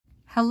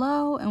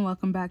Hello and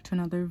welcome back to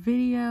another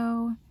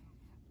video.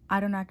 I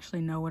don't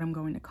actually know what I'm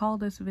going to call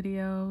this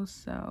video,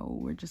 so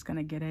we're just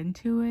gonna get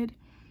into it.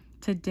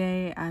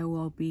 Today I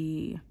will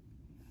be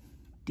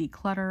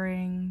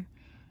decluttering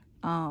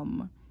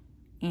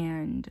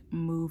and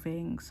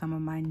moving some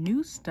of my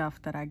new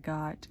stuff that I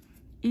got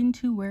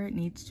into where it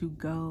needs to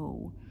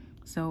go.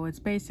 So it's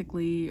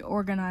basically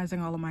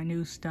organizing all of my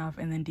new stuff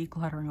and then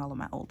decluttering all of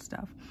my old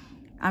stuff.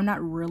 I'm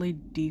not really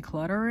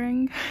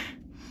decluttering.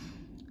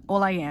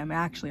 Well, I am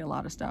actually a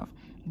lot of stuff,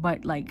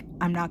 but like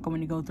I'm not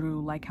going to go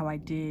through like how I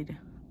did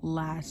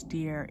last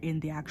year in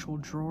the actual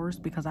drawers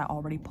because I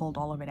already pulled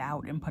all of it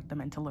out and put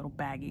them into little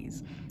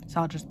baggies. So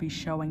I'll just be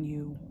showing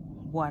you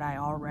what I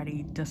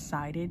already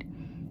decided.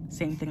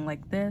 Same thing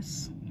like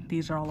this.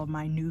 These are all of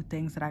my new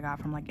things that I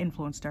got from like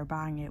Influenster,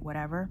 buying it,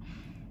 whatever.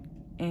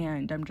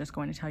 And I'm just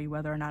going to tell you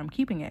whether or not I'm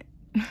keeping it.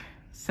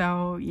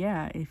 So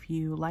yeah, if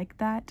you like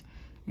that,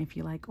 if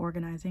you like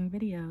organizing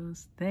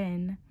videos,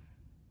 then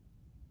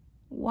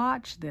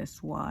watch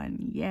this one.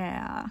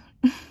 Yeah.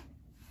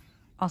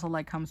 Also,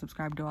 like, comment,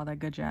 subscribe, do all that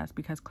good jazz,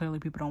 because clearly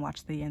people don't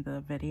watch the end of the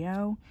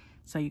video,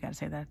 so you gotta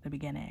say that at the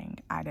beginning.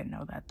 I didn't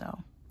know that though.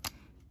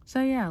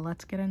 So yeah,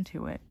 let's get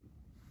into it.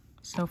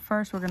 So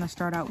first we're gonna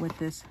start out with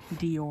this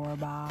Dior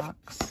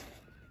box.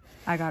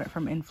 I got it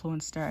from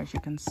Influenster, as you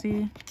can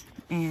see,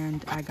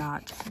 and I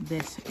got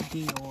this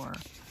Dior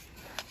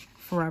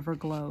Forever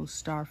Glow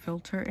star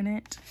filter in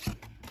it.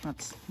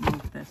 Let's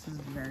move this. This is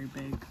very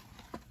big.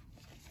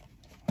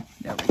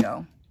 There we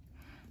go.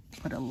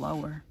 Put it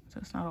lower so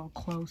it's not all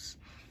close.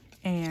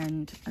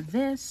 And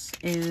this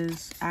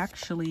is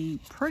actually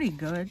pretty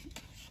good.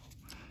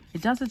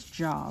 It does its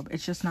job.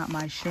 It's just not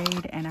my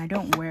shade, and I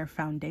don't wear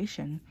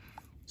foundation,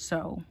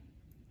 so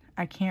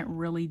I can't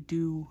really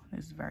do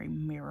this. Is very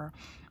mirror.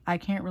 I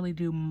can't really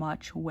do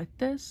much with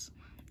this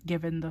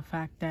given the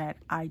fact that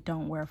I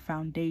don't wear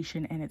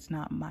foundation and it's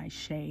not my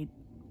shade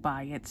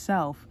by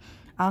itself.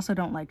 I also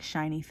don't like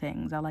shiny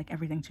things. I like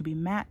everything to be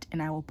matte,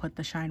 and I will put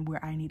the shine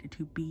where I need it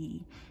to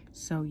be.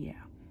 So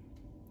yeah,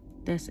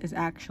 this is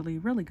actually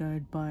really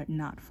good, but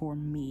not for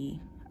me.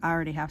 I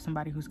already have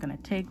somebody who's gonna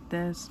take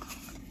this.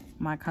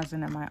 My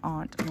cousin and my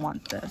aunt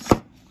want this.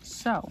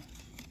 So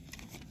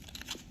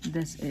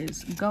this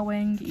is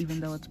going, even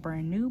though it's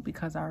brand new,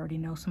 because I already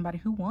know somebody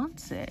who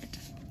wants it.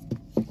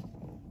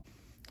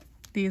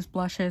 These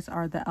blushes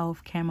are the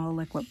e.l.f. Camo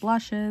Liquid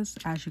Blushes.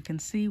 As you can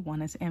see,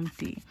 one is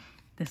empty.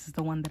 This is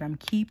the one that I'm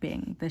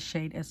keeping. The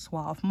shade is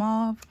Suave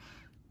Mauve.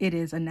 It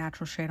is a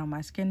natural shade on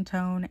my skin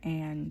tone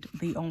and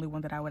the only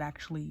one that I would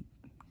actually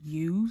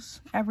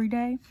use every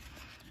day.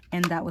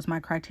 And that was my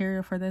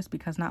criteria for this,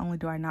 because not only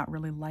do I not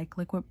really like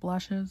liquid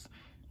blushes,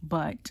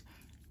 but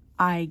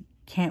I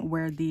can't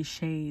wear these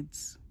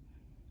shades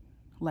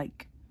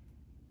like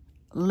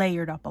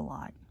layered up a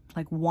lot.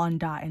 Like one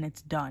dot and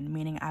it's done,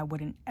 meaning I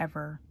wouldn't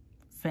ever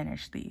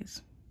finish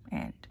these.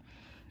 And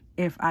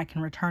if I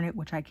can return it,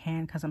 which I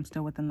can because I'm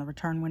still within the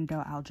return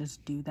window, I'll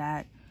just do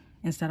that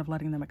instead of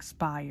letting them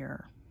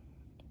expire,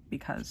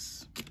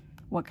 because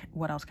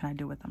what else can I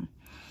do with them?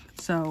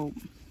 So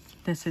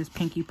this is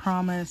Pinky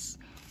Promise,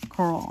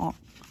 Coral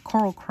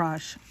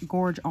Crush,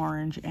 Gorge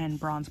Orange, and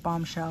Bronze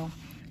Bombshell.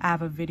 I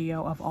have a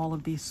video of all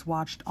of these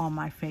swatched on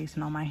my face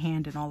and on my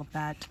hand and all of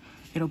that.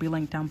 It'll be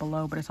linked down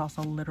below, but it's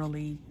also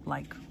literally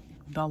like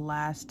the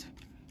last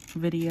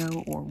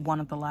video, or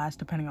one of the last,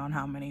 depending on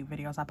how many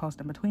videos I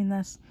post in between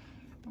this,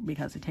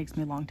 because it takes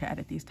me long to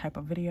edit these type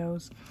of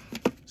videos.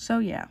 So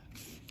yeah,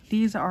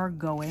 these are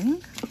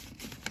going,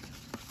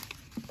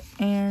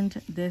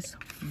 and this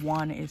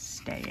one is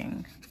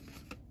staying.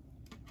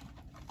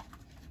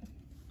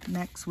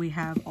 Next we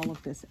have all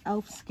of this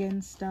e.l.f.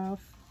 skin stuff,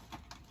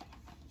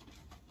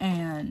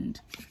 and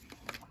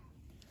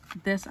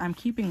this I'm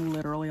keeping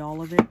literally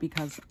all of it,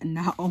 because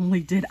not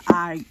only did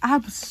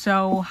I'm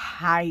so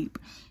hype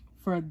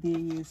for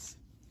these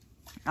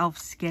e.l.f.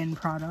 skin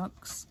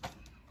products,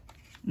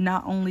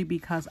 not only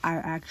because I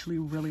actually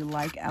really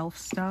like e.l.f.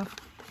 stuff,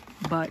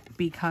 but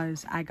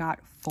because I got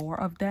 4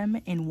 of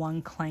them in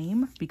one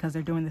claim, because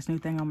they're doing this new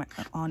thing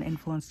on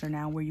Influencer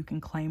now where you can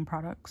claim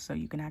products, so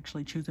you can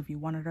actually choose if you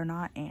want it or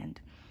not. And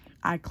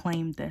I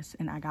claimed this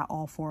and I got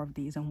all 4 of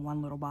these in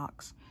one little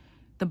box.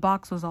 The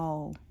box was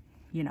all,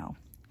 you know,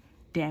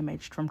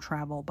 damaged from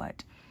travel,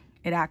 but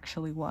it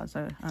actually was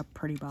a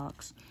pretty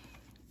box.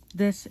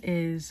 This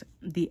is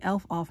the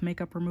e.l.f. Off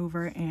Makeup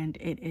Remover, and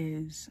it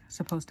is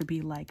supposed to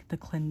be like the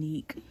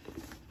Clinique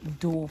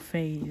dual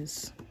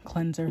phase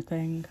cleanser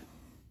thing,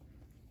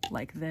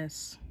 like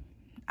this.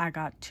 I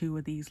got 2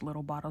 of these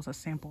little bottles of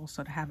samples,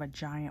 so to have a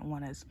giant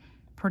one is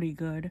pretty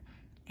good,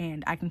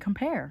 and I can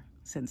compare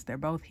since they're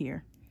both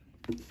here.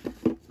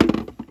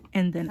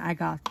 And then I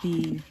got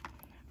the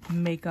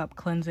Makeup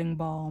Cleansing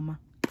Balm.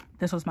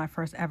 This was my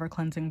first ever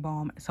cleansing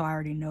balm, so I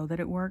already know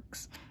that it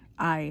works.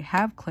 I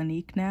have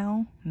Clinique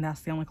now, and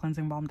that's the only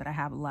cleansing balm that I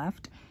have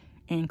left.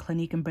 And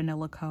Clinique and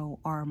Vanilla Co.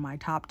 are my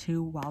top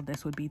 2, while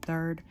this would be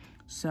third.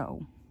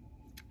 So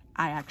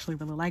I actually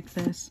really like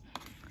this.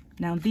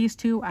 Now these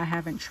 2 I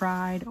haven't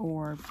tried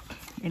or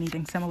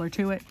anything similar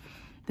to it,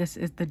 This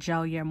is the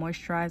Gel Yeah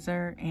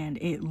Moisturizer, and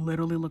it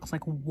literally looks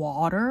like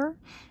water.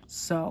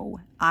 So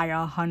I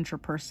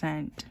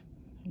 100%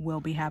 will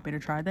be happy to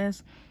try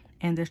this.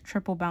 And this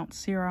Triple Bounce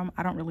Serum,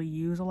 I don't really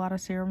use a lot of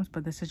serums,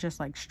 but this is just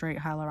like straight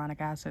hyaluronic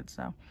acid,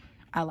 so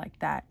I like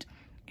that.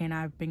 And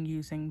I've been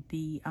using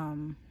the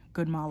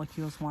Good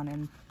Molecules one,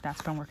 and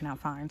that's been working out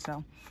fine.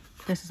 So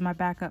this is my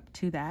backup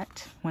to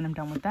that when I'm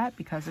done with that,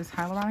 because it's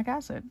hyaluronic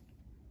acid.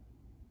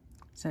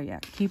 So yeah,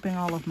 keeping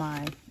all of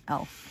my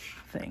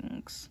e.l.f.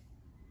 things.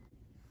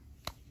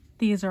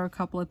 These are a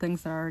couple of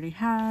things that I already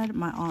had.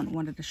 My aunt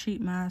wanted a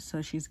sheet mask,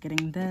 so she's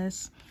getting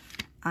this.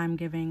 I'm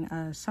giving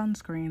a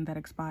sunscreen that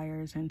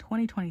expires in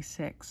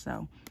 2026,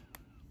 so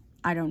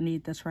I don't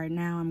need this right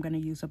now. I'm going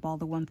to use up all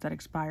the ones that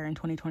expire in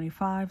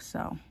 2025,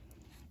 so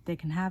they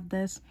can have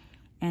this.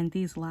 And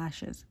these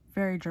lashes,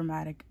 very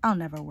dramatic. I'll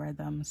never wear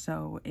them,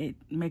 so it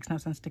makes no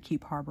sense to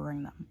keep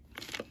harboring them.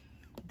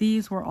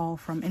 These were all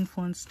from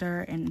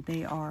Influenster, and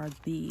they are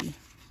the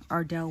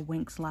Ardell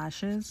Winx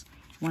lashes.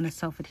 One is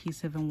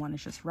self-adhesive and one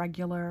is just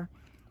regular.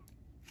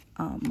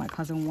 My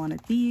cousin wanted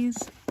these.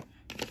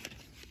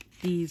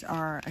 These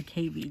are a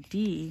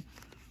KVD,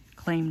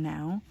 Claim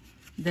Now.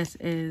 This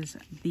is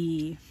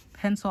the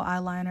pencil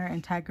eyeliner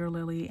in Tiger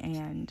Lily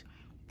and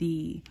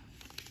the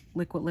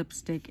liquid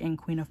lipstick in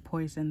Queen of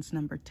Poisons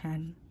number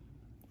 10.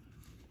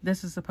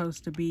 This is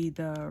supposed to be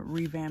the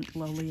revamped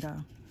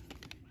Lolita.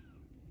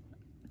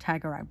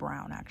 Tiger Eye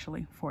Brown,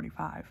 actually,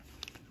 45.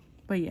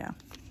 But yeah,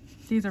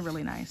 these are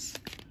really nice.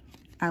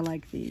 I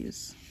like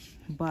these.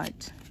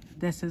 But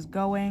this is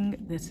going,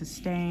 this is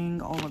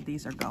staying, all of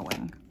these are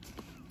going.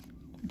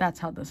 That's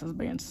how this is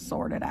being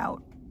sorted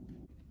out.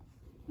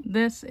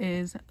 This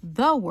is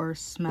the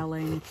worst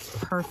smelling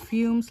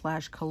perfume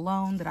slash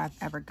cologne that I've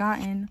ever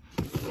gotten.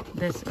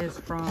 This is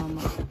from,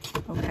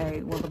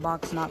 okay, well, the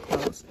box not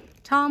closed.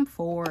 Tom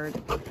Ford.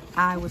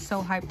 I was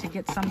so hyped to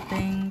get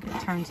something.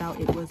 It turns out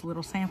it was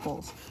little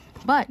samples.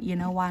 But you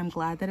know why I'm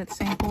glad that it's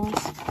samples?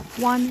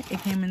 One, it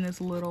came in this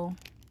little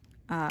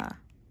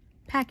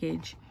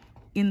package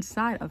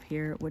inside of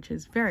here, which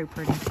is very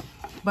pretty.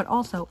 But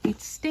also,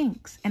 it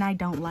stinks, and I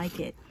don't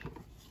like it.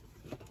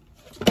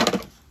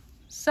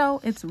 So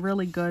it's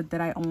really good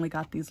that I only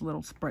got these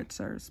little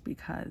spritzers,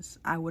 because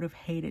I would have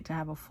hated to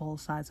have a full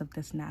size of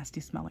this nasty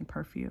smelling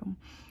perfume.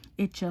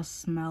 It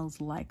just smells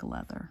like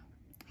leather.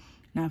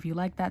 Now, if you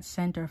like that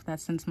scent, or if that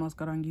scent smells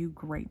good on you,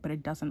 great, but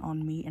it doesn't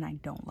on me, and I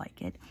don't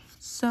like it.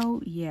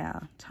 So yeah,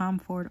 Tom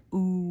Ford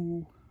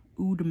Eau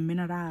de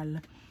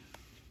Mineral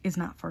is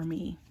not for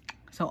me.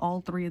 So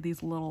all three of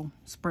these little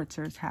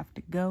spritzers have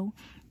to go.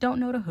 Don't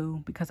know to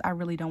who, because I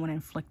really don't want to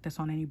inflict this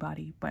on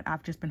anybody, but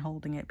I've just been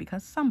holding it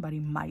because somebody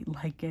might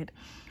like it.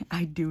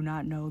 I do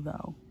not know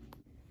though.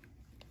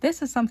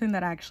 This is something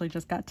that I actually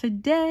just got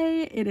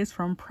today. It is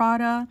from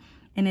Prada,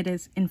 and it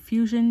is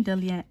Infusion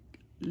de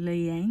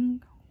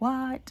Liang.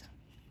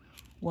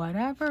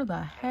 Whatever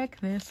the heck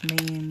this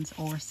means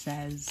or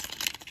says.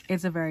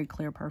 It's a very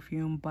clear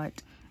perfume,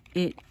 but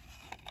it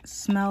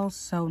smells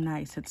so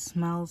nice. It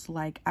smells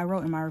like, I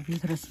wrote in my review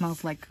that it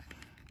smells like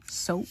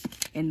soap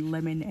and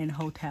lemon and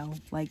hotel.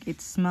 Like,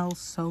 it smells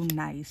so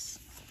nice,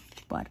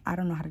 but I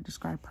don't know how to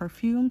describe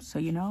perfume, so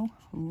you know,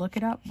 look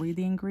it up, read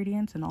the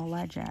ingredients and all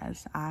that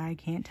jazz. I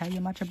can't tell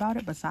you much about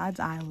it besides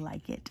I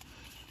like it.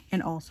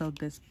 And also,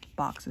 this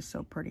box is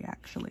so pretty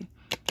actually,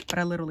 but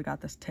I literally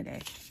got this today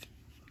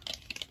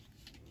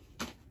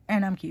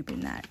and I'm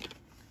keeping that.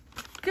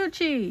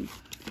 Gucci.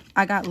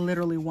 I got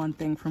literally one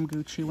thing from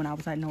Gucci when I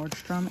was at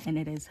Nordstrom, and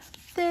it is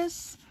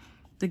this,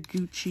 the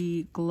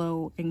Gucci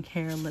Glow and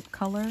Care lip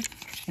color,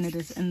 and it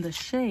is in the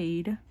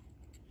shade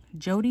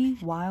Jody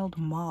Wild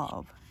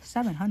Mauve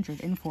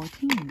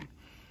 714.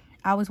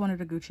 I always wanted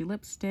a Gucci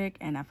lipstick,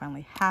 and I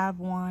finally have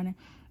one.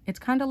 It's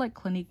kind of like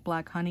Clinique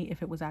Black Honey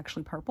if it was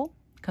actually purple,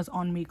 because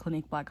on me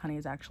Clinique Black Honey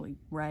is actually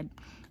red.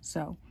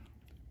 So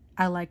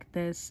I like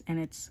this, and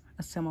it's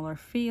a similar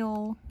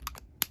feel.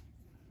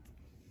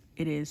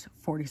 It is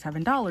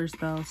 $47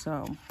 though,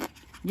 so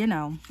you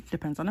know,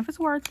 depends on if it's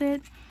worth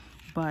it.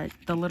 But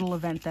the little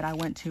event that I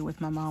went to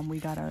with my mom, we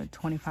got a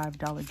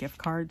 $25 gift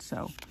card,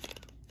 so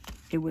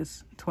it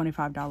was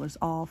 $25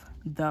 off,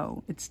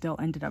 though it still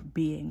ended up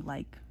being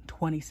like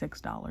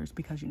 $26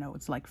 because, you know,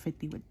 it's like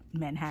 $50 with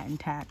Manhattan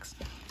tax.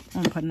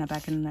 I'm putting that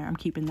back in there. I'm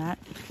keeping that.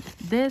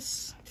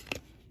 This,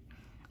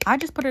 I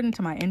just put it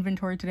into my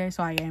inventory today,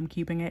 so I am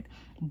keeping it,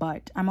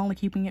 but I'm only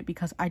keeping it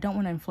because I don't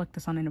want to inflict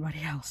this on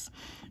anybody else.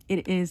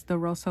 It is the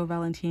Rosso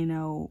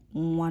Valentino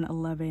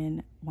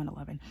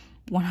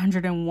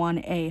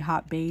 101A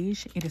Hot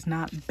Beige. It is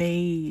not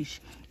beige,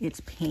 it's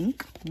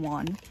pink,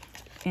 one.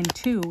 And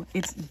two,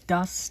 it's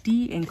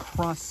dusty and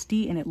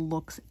crusty, and it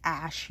looks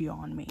ashy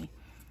on me.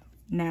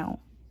 Now,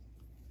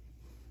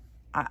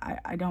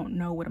 I don't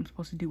know what I'm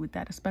supposed to do with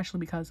that, especially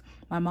because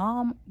my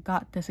mom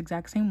got this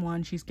exact same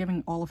one. She's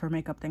giving all of her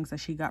makeup things that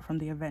she got from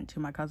the event to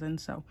my cousin,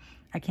 so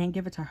I can't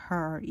give it to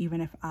her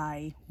even if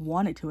I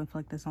wanted to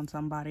inflict this on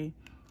somebody.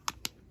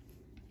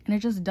 And it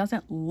just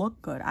doesn't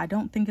look good. I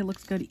don't think it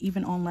looks good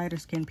even on lighter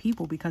skinned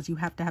people because you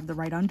have to have the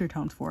right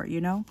undertones for it, you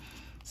know?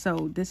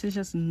 So this is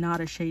just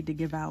not a shade to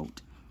give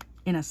out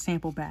in a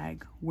sample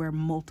bag where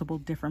multiple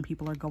different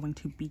people are going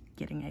to be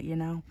getting it, you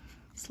know?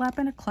 Slap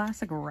in a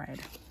classic red.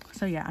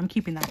 So yeah, I'm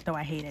keeping that, though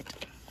I hate it.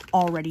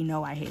 Already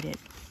know I hate it.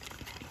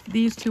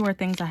 These two are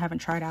things I haven't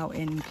tried out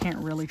and can't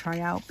really try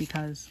out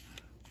because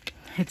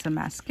it's a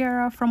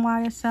mascara from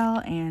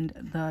YSL and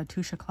the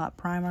Touche Éclat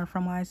primer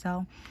from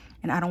YSL.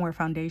 And I don't wear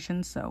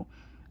foundation, so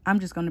I'm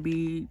just going to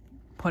be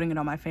putting it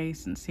on my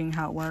face and seeing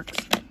how it works.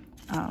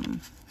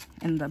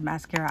 And the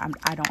mascara,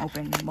 I don't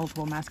open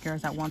multiple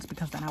mascaras at once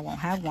because then I won't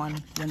have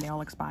one when they all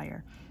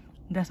expire.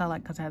 This I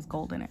like because it has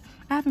gold in it.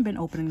 I haven't been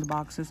opening the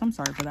boxes. I'm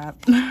sorry for that.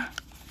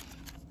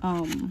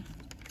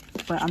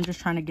 But I'm just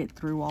trying to get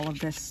through all of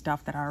this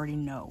stuff that I already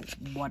know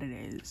what it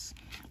is.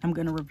 I'm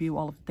going to review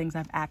all of the things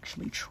I've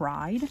actually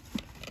tried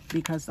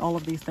because all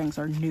of these things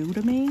are new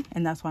to me,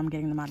 and that's why I'm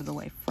getting them out of the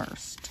way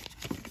first.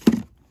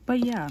 But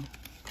yeah,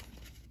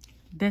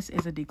 this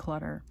is a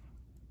declutter,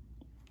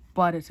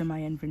 but it's in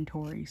my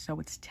inventory, so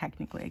it's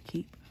technically a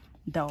keep,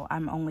 though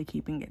I'm only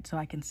keeping it so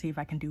I can see if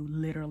I can do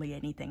literally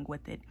anything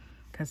with it,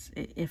 because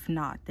if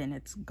not, then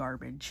it's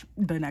garbage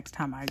the next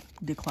time I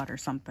declutter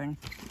something.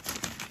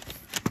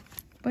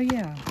 But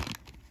yeah,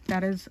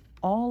 that is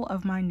all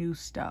of my new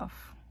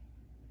stuff,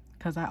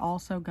 because I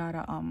also got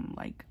a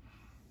like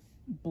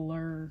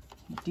blur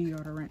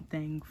deodorant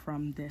thing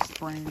from this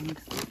brand.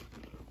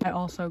 I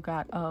also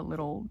got a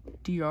little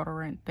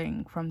deodorant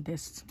thing from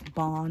this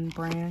Bond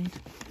brand,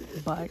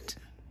 but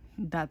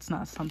that's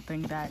not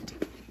something that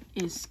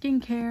is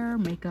skincare,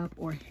 makeup,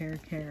 or hair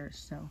care,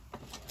 so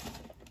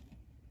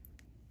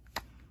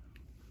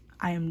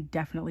I am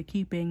definitely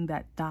keeping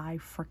that thigh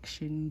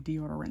friction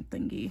deodorant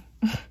thingy.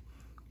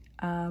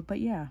 But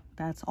yeah,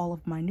 that's all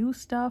of my new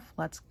stuff.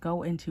 Let's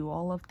go into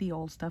all of the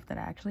old stuff that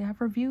I actually have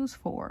reviews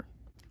for.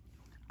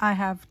 I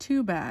have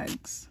two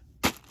bags.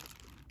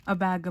 A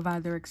bag of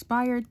either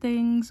expired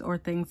things or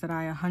things that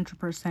I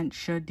 100%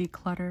 should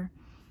declutter,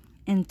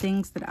 and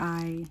things that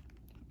I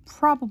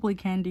probably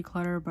can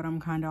declutter, but I'm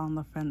kind of on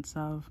the fence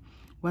of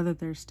whether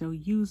they're still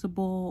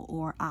usable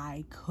or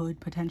I could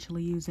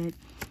potentially use it.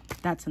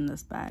 That's in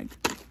this bag.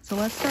 So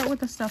let's start with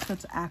the stuff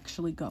that's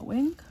actually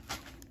going.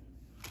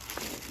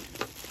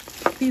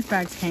 These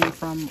bags came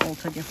from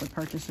Ulta gift with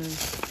purchases,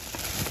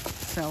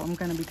 so I'm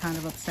going to be kind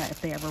of upset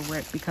if they ever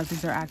rip because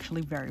these are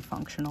actually very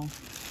functional.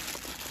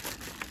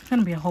 It's going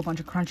to be a whole bunch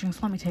of crunching, so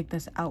let me take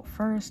this out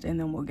first and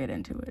then we'll get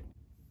into it.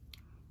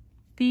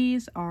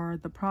 These are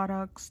the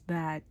products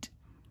that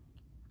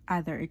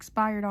either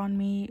expired on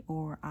me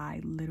or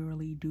I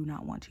literally do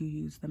not want to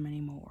use them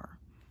anymore.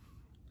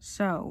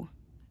 So,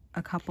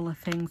 a couple of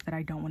things that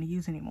I don't want to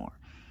use anymore.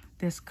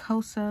 This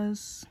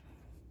Kosas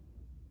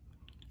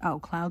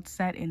Cloud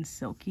Set in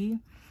Silky.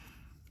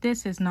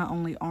 This is not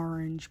only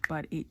orange,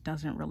 but it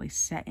doesn't really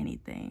set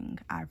anything.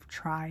 I've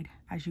tried,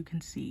 as you can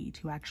see,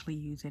 to actually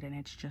use it and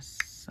it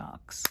just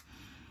sucks.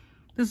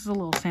 This is a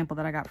little sample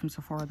that I got from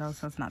Sephora though,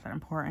 so it's not that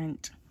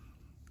important.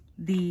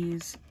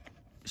 These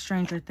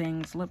Stranger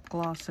Things lip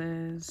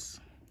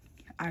glosses,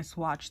 I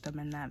swatched them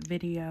in that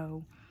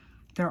video.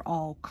 They're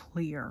all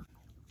clear.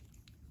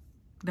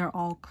 They're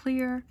all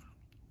clear.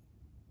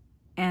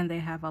 And they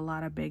have a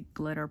lot of big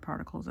glitter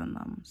particles in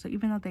them. So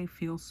even though they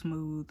feel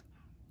smooth,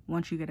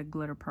 once you get a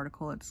glitter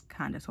particle, it's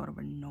kind of sort of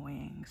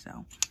annoying.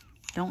 So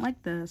don't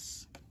like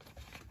this.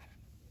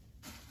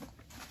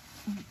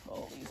 Let me put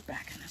all these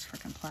back in this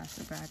freaking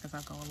plastic bag as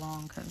I go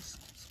along because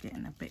it's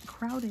getting a bit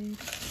crowded.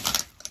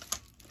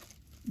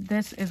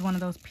 This is one of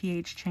those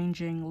pH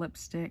changing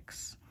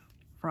lipsticks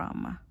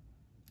from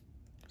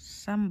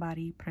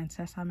somebody,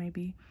 Princessa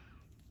maybe.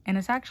 And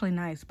it's actually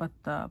nice, but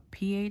the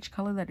pH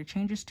color that it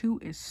changes to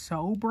is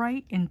so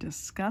bright and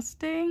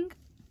disgusting.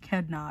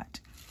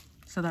 Cannot.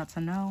 So that's a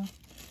no.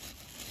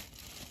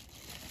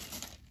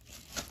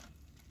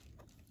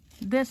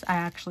 This I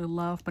actually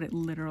love, but it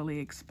literally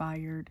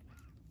expired.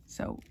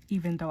 So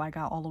even though I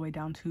got all the way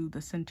down to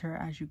the center,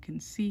 as you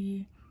can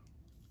see,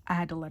 I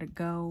had to let it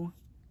go.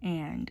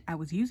 And I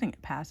was using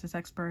it past its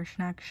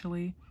expiration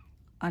actually,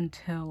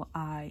 until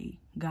I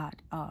got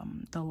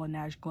the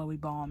Laneige Glowy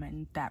Balm,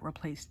 and that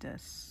replaced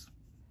this.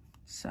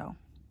 So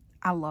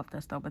I love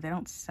this though, but they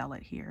don't sell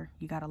it here.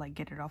 You gotta like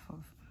get it off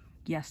of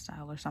Yes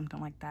Style or something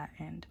like that,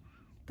 and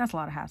that's a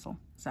lot of hassle.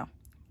 So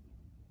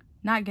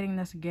not getting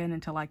this again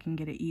until I can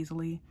get it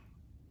easily,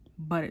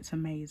 but it's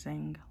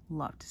amazing.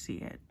 Love to see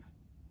it.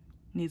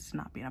 Needs to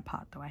not be in a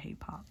pot though. I hate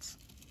pots.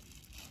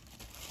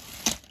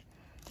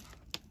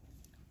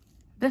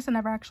 This I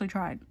never actually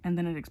tried, and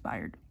then it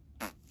expired.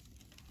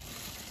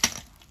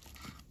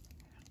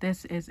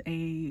 This is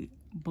a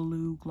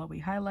blue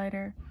glowy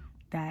highlighter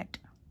that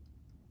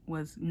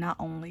was not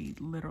only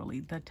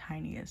literally the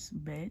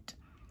tiniest bit,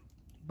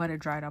 but it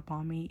dried up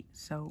on me.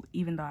 So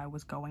even though I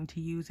was going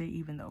to use it,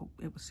 even though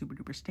it was super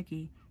duper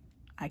sticky,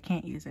 I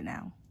can't use it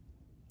now.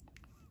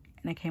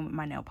 And it came with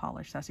my nail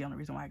polish. That's the only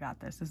reason why I got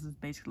this. This is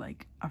basically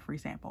like a free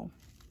sample.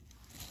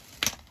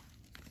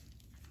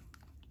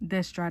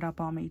 This dried up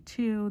on me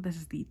too. This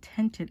is the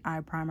tinted eye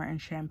primer in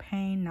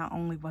Champagne. Not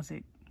only was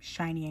it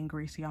shiny and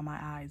greasy on my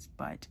eyes,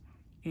 but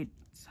it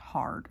It's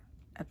hard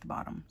at the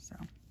bottom, so.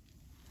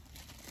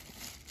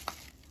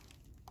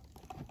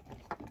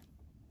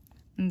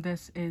 And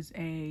this is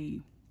a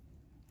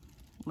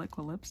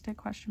liquid lipstick,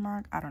 question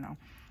mark? I don't know.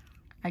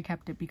 I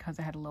kept it because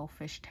it had a little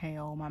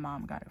fishtail. My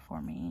mom got it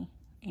for me,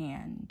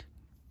 and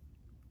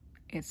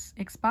it's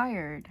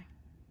expired,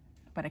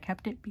 but I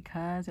kept it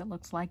because it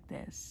looks like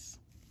this.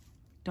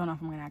 Don't know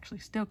if I'm gonna actually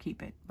still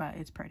keep it, but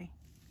it's pretty.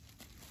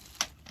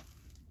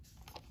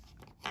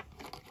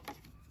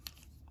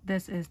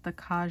 This is the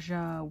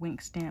Kaja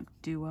Wink Stamp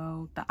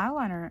Duo. The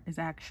eyeliner is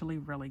actually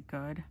really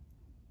good.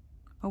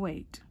 Oh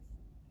wait,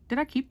 did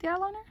I keep the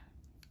eyeliner?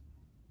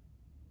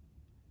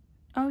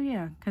 Oh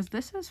yeah, because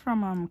this is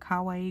from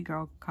Kawaii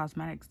Girl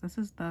Cosmetics. This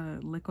is the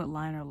liquid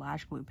liner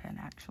lash glue pen,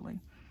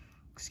 actually.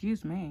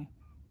 Excuse me.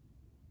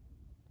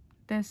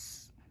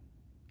 This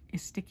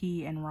is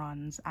sticky and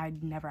runs. I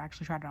never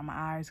actually tried it on my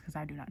eyes because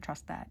I do not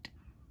trust that.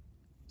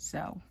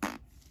 So,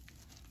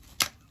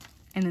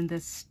 and then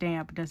this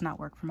stamp does not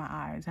work for my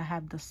eyes. I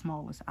have the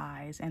smallest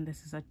eyes, and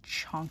this is a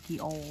chunky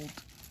old,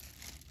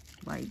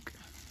 like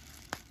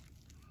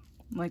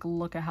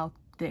look at how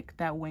thick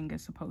that wing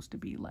is supposed to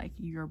be. Like,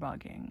 you're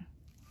bugging.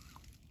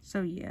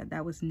 So yeah,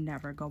 that was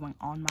never going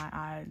on my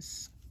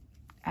eyes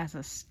as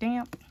a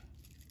stamp.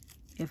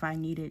 If I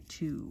needed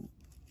to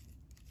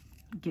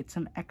get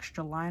some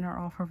extra liner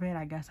off of it,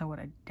 I guess I would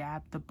have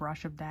dabbed the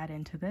brush of that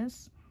into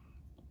this.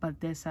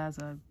 But this as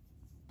a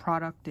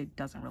product, it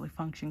doesn't really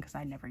function because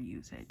I never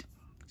use it.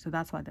 So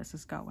that's why this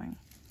is going.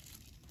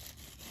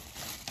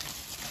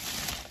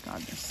 God,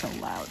 this is so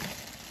loud.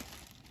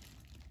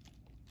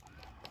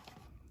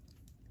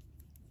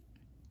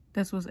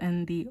 This was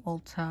in the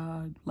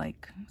Ulta,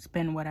 like,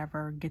 spin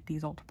whatever, get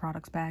these Ulta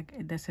products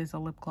bag. This is a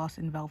lip gloss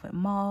in Velvet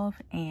Mauve,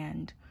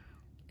 and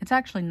it's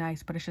actually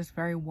nice, but it's just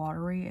very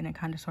watery, and it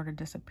kind of sort of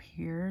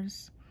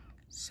disappears.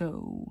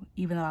 So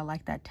even though I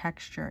like that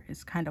texture,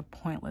 it's kind of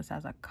pointless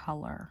as a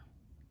color.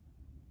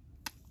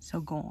 So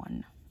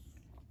gone.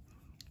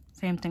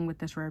 Same thing with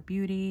this Rare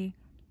Beauty.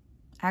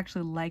 I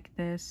actually like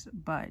this,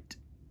 but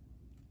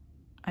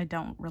I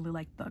don't really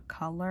like the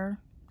color.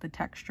 The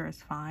texture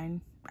is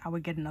fine. I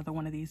would get another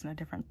one of these in a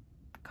different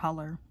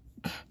color,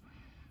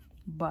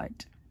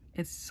 but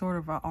it's sort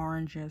of an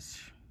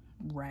orangish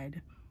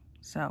red.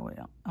 So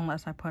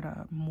unless I put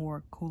a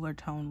more cooler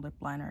tone lip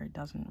liner, it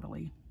doesn't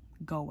really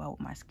go well with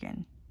my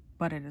skin,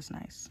 but it is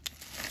nice.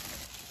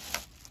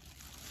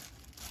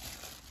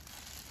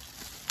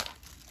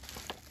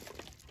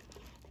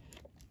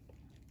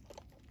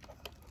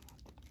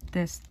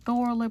 This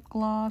Thor lip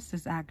gloss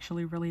is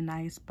actually really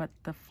nice, but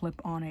the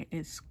flip on it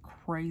is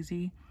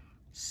crazy.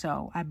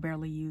 So I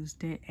barely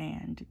used it,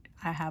 and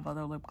I have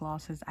other lip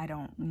glosses. I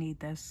don't need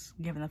this,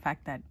 given the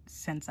fact that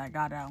since I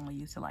got it, I only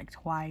used it like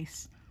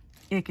twice.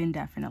 It can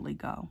definitely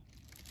go.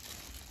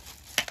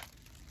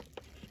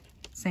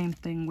 Same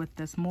thing with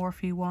this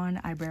Morphe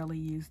one. I barely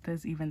used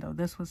this, even though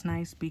this was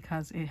nice,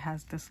 because it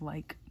has this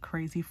like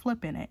crazy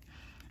flip in it.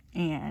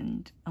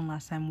 And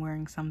unless I'm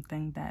wearing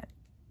something that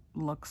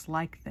looks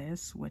like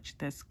this, which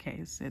this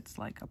case, it's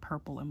like a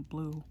purple and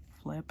blue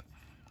flip,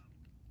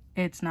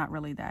 it's not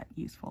really that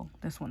useful.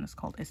 This one is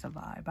called It's a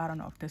Vibe. I don't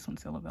know if this one's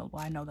still available.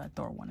 I know that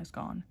Thor one is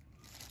gone.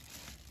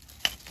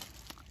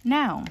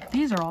 Now,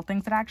 these are all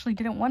things that I actually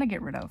didn't want to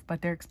get rid of,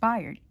 but they're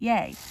expired.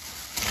 Yay.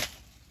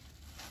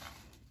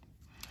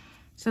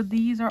 So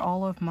these are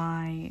all of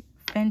my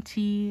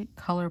Fenty,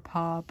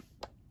 ColourPop,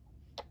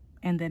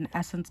 and then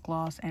Essence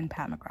Gloss and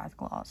Pat McGrath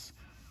Gloss.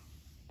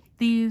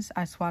 These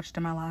I swatched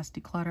in my last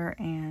declutter,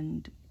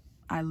 and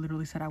I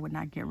literally said I would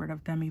not get rid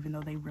of them, even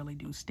though they really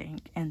do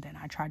stink. And then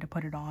I tried to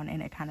put it on,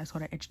 and it kind of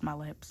sort of itched my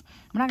lips.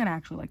 I'm not gonna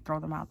actually like throw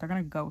them out. They're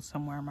gonna go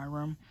somewhere in my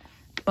room,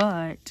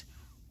 but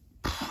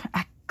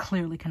I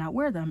clearly cannot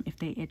wear them if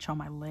they itch on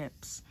my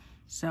lips.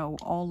 So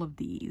all of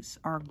these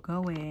are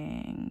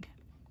going.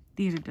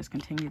 These are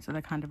discontinued, so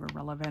they're kind of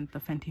irrelevant. The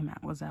Fenty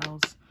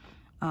Mademoiselles,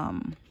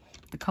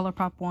 the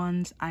ColourPop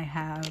ones, I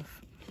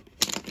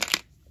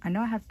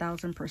know I have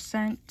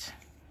 1000%,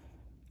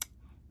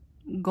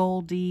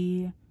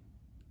 Goldie,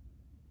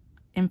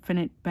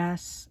 Infinite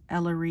Best,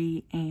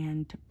 Ellery,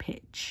 and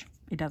Pitch.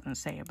 It doesn't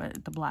say it,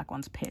 but the black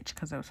one's Pitch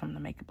because it was from the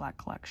Make It Black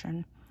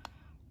collection.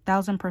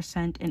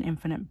 1000% and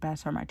Infinite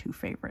Best are my two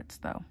favorites,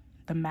 though.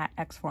 The Matte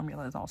X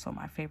formula is also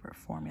my favorite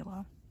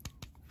formula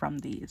from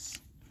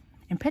these.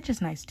 And Pitch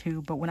is nice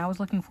too, but when I was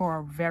looking for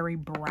a very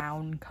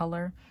brown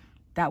color,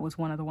 that was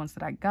one of the ones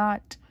that I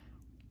got.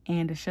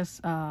 And it's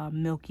just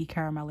milky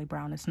caramelly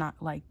brown. It's not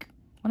like,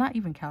 well, not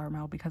even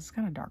caramel because it's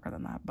kind of darker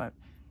than that, but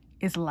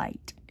it's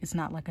light. It's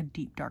not like a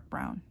deep dark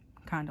brown,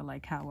 kind of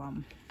like how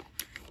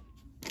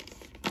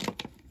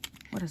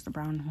what is the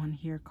brown one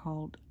here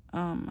called?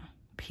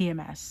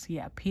 PMS.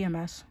 Yeah,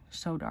 PMS,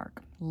 so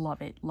dark.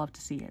 Love it. Love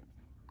to see it.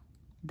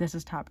 This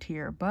is top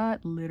tier,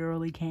 but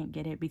literally can't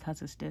get it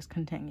because it's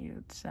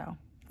discontinued. So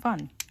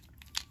fun.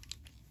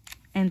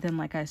 And then,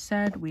 like I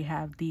said, we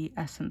have the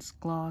Essence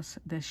Gloss.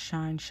 This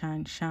Shine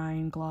Shine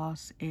Shine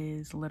gloss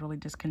is literally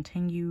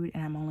discontinued,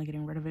 and I'm only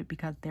getting rid of it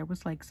because there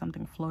was like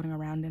something floating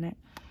around in it.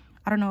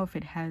 I don't know if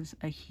it has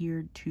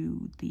adhered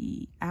to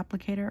the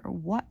applicator or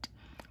what,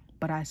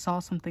 but I saw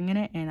something in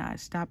it and I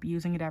stopped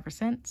using it ever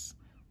since.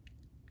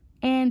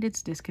 And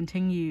it's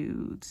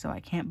discontinued, so I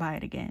can't buy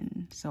it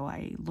again. So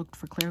I looked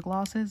for clear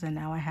glosses and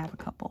now I have a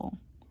couple.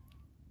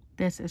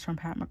 This is from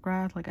Pat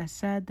McGrath. Like I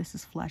said, this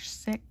is Flesh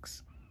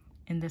 6.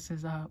 And this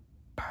is a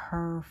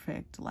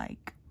perfect,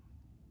 like,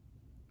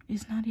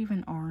 it's not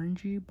even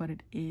orangey, but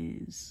it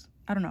is.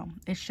 I don't know.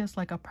 It's just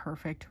like a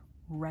perfect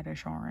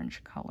reddish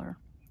orange color,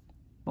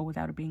 but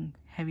without it being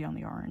heavy on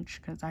the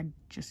orange, because I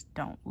just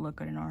don't look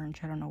good in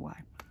orange. I don't know why.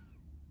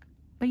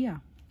 But yeah,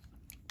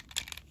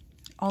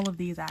 all of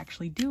these I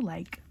actually do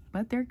like,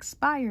 but they're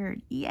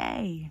expired.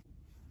 Yay!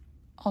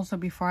 Also,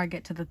 before I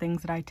get to the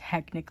things that I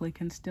technically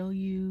can still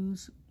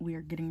use, we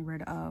are getting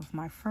rid of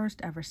my first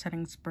ever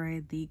setting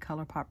spray, the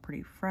ColourPop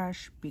Pretty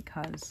Fresh,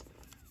 because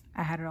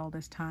I had it all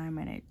this time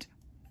and it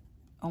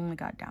only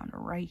got down to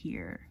right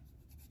here.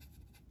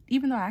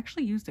 Even though I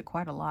actually used it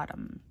quite a lot,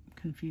 I'm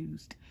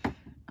confused.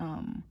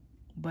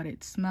 But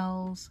it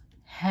smells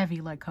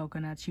heavy like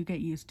coconuts. You get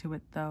used to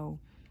it though,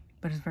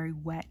 but it's very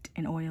wet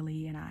and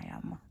oily, and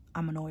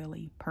I'm an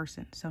oily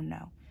person, so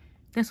no.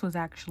 This was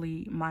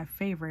actually my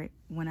favorite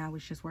when I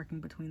was just working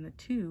between the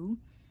two,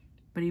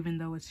 but even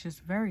though it's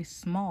just very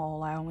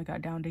small, I only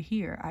got down to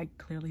here. I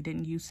clearly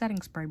didn't use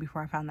setting spray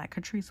before I found that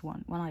Catrice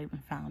one. Well, I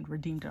even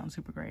redeemed it on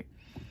Super Great.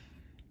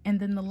 And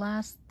then the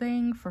last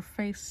thing for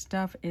face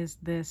stuff is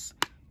this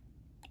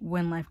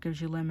When Life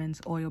Gives You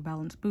Lemons Oil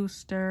Balance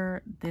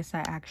Booster. This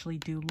I actually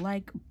do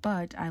like,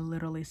 but I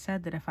literally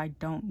said that if I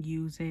don't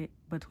use it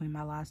between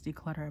my last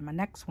declutter and my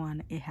next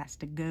one, it has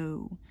to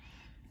go.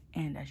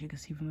 And as you can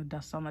see from the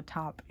dust on the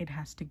top, it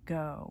has to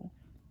go.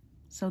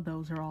 So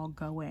those are all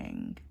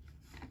going.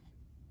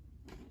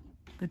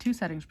 The two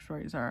setting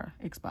sprays are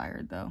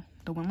expired though.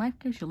 The When Life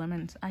Gives You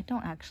Lemons, I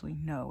don't actually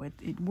know.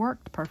 It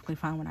worked perfectly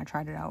fine when I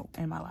tried it out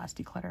in my last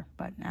declutter,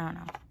 but I don't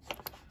know.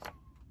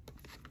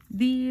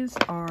 These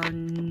are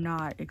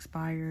not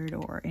expired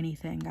or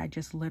anything. I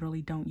just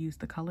literally don't use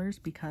the colors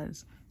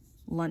because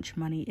Lunch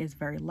Money is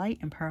very light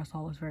and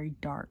Parasol is very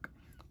dark.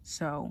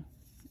 So,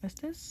 is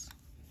this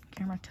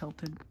camera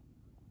tilted?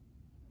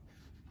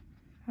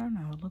 I don't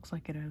know. It looks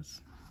like it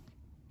is.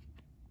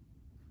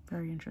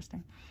 Very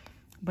interesting.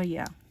 But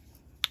yeah,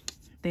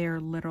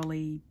 they're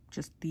literally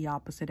just the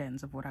opposite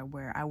ends of what I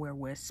wear. I wear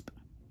Wisp.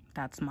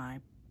 That's my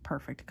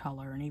perfect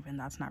color, and even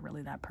that's not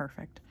really that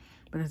perfect.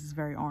 But this is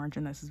very orange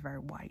and this is very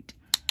white.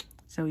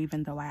 So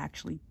even though I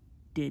actually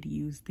did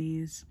use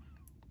these,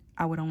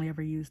 I would only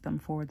ever use them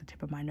for the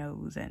tip of my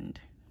nose, and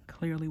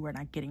clearly we're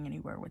not getting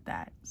anywhere with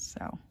that.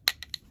 So,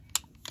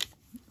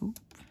 oop,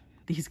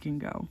 these can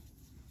go.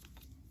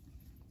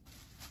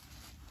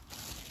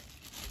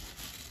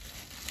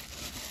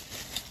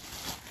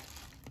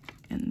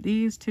 And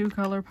these two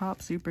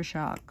ColourPop Super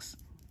Shocks,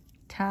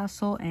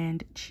 Tassel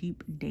and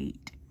Cheap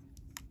Date.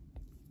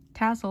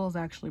 Tassel is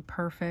actually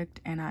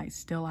perfect, and I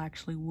still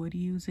actually would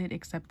use it,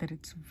 except that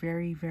it's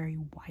very, very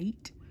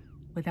white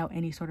without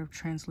any sort of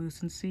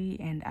translucency,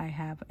 and I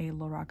have a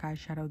Lorac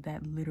eyeshadow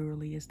that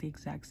literally is the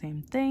exact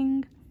same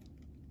thing,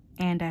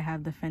 and I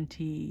have the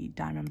Fenty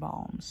Diamond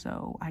Balm,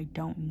 so I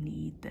don't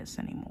need this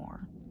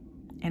anymore.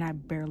 And I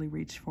barely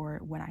reached for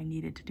it when I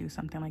needed to do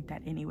something like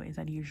that anyways.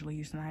 I'd usually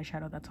use an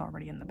eyeshadow that's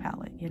already in the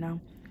palette, you know?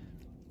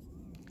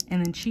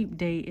 And then Cheap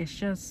Date,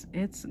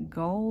 it's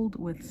gold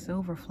with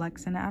silver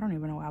flecks in it. I don't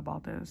even know why I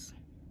bought this.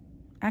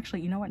 Actually,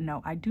 you know what?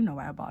 No, I do know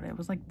why I bought it. It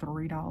was like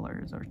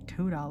 $3 or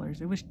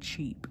 $2. It was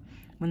cheap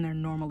when they're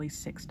normally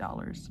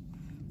 $6.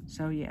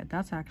 So yeah,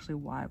 that's actually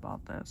why I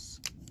bought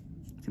this.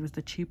 It was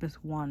the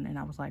cheapest one, and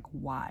I was like,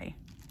 why?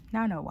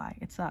 Now I know why.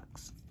 It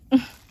sucks.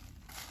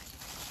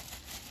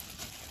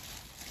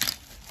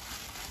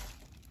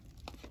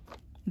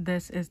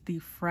 This is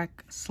the Freck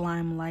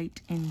Slime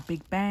Light in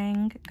Big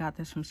Bang. Got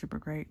this from Super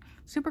Great.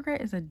 Super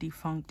Great is a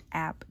defunct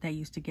app that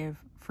used to give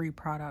free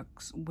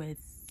products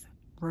with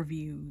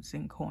reviews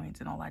and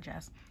coins and all that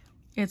jazz.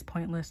 It's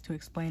pointless to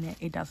explain it.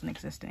 It doesn't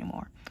exist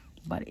anymore.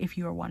 But if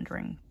you are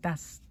wondering,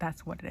 that's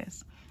what it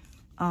is.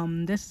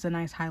 This is a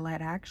nice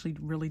highlight. I actually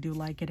really do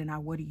like it, and I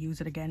would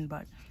use it again,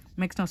 but it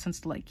makes no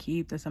sense to like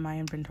keep this in my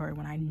inventory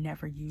when I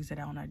never use it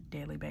on a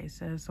daily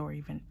basis or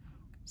even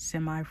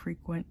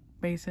semi-frequent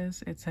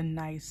basis. It's a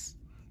nice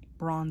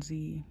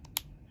bronzy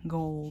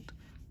gold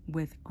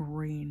with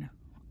green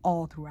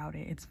all throughout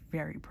it. It's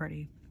very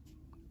pretty.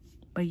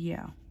 But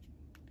yeah,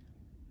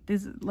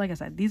 this, like I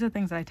said, these are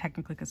things that I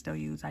technically could still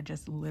use. I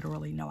just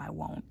literally know I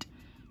won't.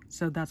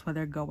 So that's why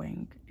they're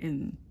going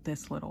in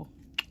this little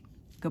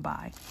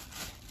goodbye.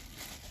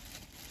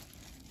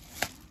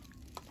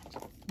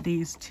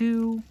 These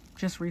two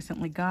just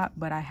recently got,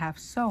 but I have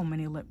so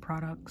many lip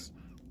products.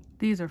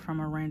 These are from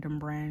a random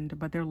brand,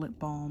 but they're lip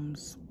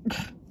balms.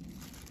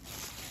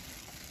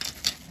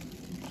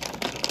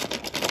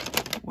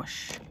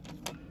 Whoosh.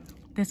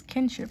 This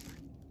Kinship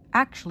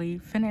actually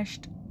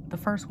finished the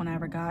first one I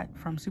ever got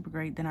from Super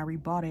Great. Then I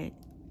rebought it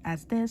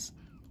as this.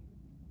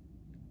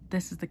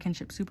 This is the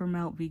Kinship Super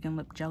Melt Vegan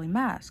Lip Jelly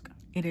Mask.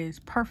 It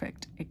is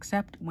perfect,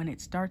 except when it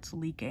starts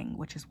leaking,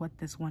 which is what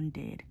this one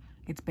did.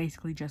 It's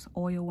basically just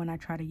oil when I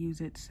try to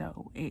use it,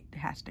 so it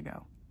has to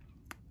go.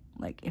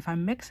 Like, if I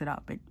mix it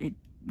up, it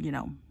you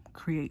know,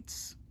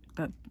 creates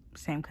the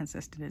same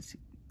consistency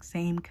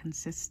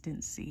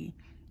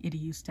it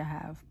used to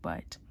have,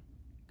 but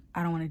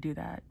I don't want to do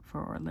that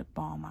for lip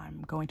balm.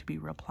 I'm going to be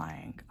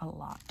reapplying a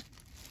lot.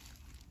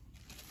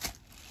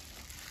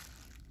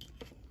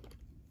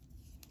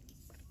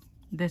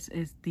 This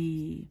is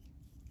the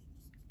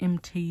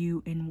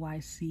MTU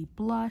NYC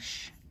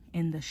blush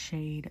in the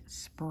shade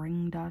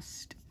Spring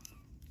Dust.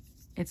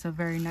 It's a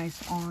very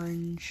nice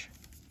orange.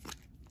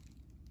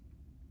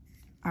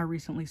 I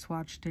recently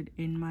swatched it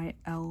in my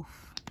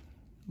e.l.f.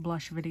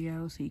 blush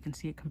video, so you can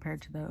see it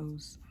compared to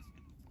those.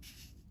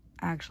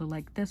 I actually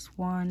like this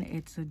one.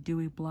 It's a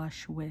dewy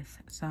blush with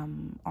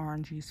some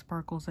orangey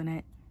sparkles in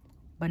it.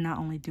 But not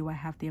only do I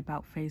have the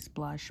About Face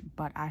blush,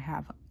 but I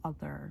have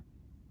other,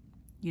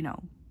 you know,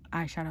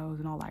 eyeshadows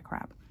and all that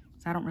crap.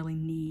 So I don't really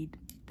need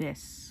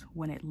this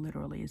when it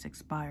literally is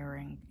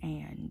expiring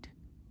and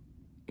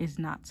is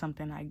not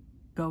something I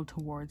go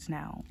towards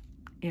now.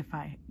 If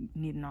I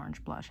need an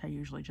orange blush, I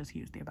usually just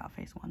use the About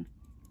Face one.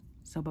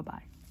 So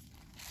bye-bye.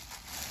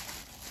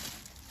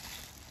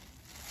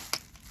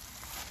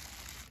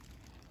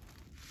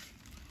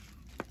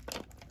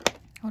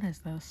 What is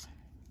this?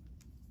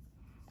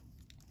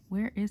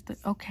 Where is the...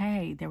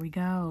 Okay, there we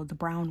go. The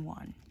brown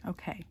one.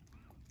 Okay.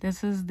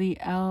 This is the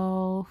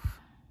e.l.f.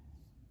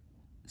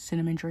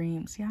 Cinnamon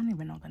Dream. See, I don't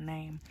even know the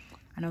name.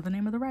 I know the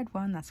name of the red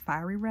one. That's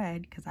Fiery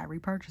Red, because I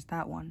repurchased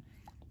that one.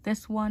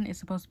 This one is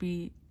supposed to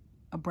be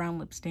a brown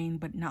lip stain,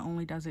 but not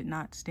only does it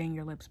not stain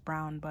your lips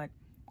brown, but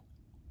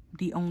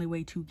the only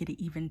way to get it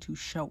even to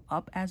show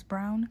up as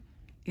brown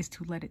is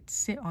to let it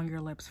sit on your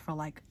lips for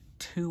like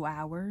 2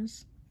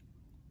 hours.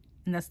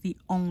 And that's the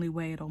only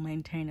way it'll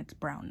maintain its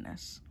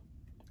brownness.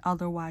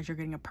 Otherwise, you're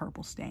getting a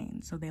purple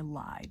stain. So they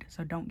lied.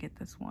 So don't get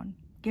this one.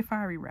 Get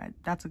Fiery Red.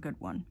 That's a good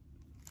one.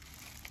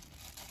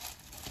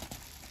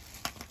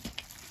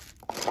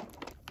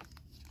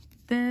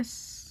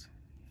 This,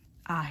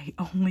 I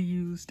only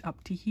used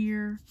up to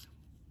here.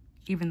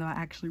 Even though I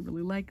actually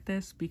really like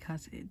this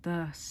because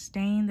the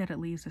stain that it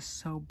leaves is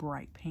so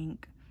bright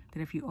pink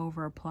that if you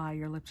over apply,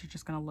 your lips are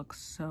just going to look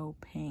so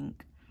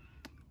pink.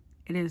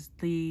 It is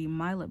the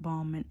My Lip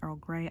Balm Mint Earl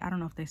Grey. I don't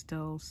know if they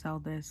still sell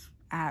this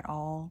at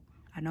all.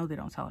 I know they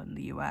don't sell it in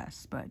the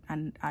US, but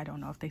I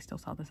don't know if they still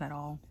sell this at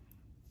all.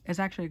 It's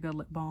actually a good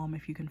lip balm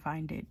if you can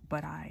find it,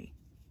 but I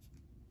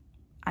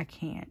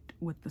can't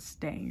with the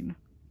stain.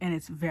 And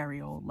it's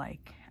very old.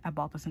 Like, I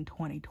bought this in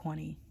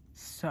 2020,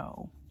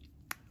 so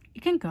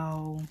it can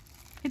go.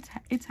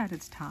 It's had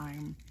its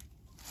time.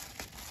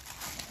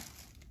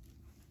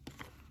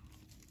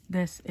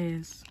 This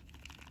is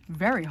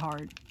very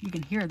hard. You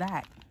can hear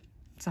that.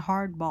 It's a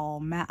hardball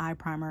matte eye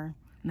primer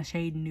in the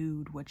shade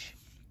Nude, which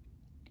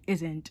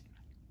isn't.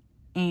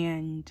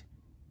 And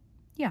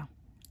yeah,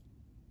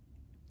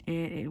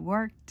 it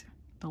worked.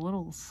 The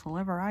little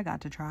sliver I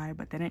got to try,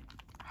 but then it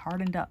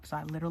hardened up, so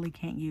I literally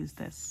can't use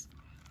this.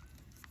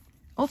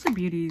 Ulta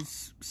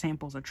Beauty's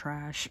samples are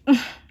trash.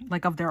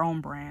 Like, of their own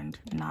brand,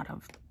 not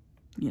of,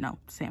 you know,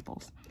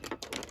 samples.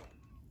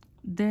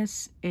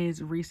 This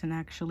is recent,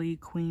 actually.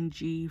 Queen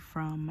G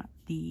from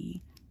the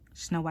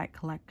Snow White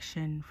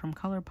collection from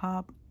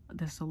ColourPop.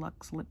 This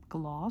Deluxe Lip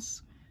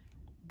Gloss.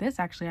 This,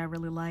 actually, I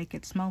really like.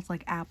 It smells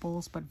like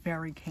apples, but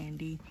very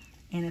candy.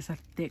 And it's a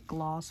thick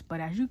gloss. But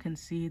as you can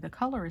see, the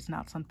color is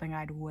not something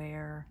I'd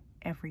wear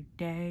every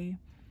day.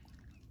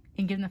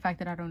 And given the fact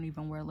that I don't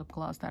even wear lip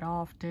gloss that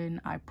often,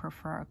 I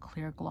prefer a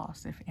clear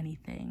gloss, if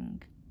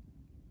anything.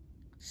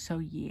 So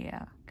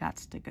yeah,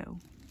 gots to go.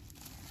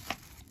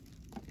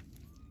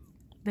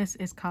 This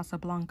is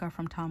Casablanca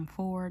from Tom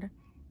Ford.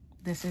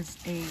 This is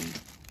a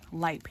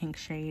light pink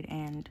shade,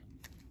 and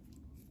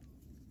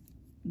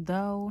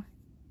though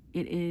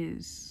it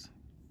is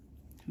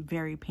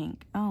very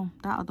pink. Oh,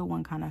 that other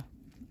one kind of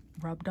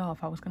rubbed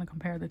off. I was going to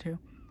compare the two.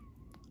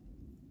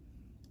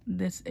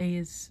 This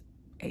is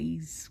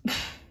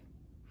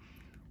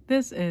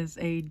This is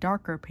a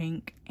darker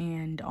pink,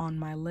 and on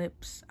my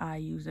lips, I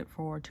use it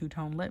for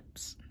two-tone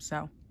lips.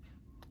 So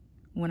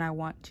when I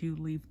want to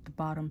leave the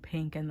bottom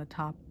pink and the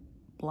top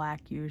black,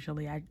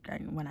 usually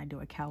when I do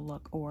a cow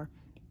look, or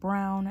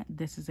brown,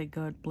 this is a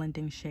good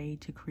blending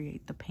shade to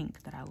create the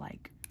pink that I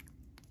like.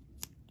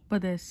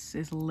 But this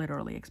is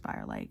literally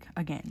expire, like,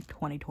 again,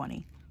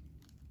 2020.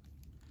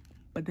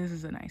 But this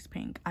is a nice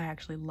pink. I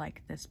actually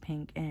like this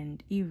pink,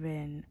 and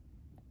even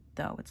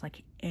though it's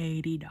like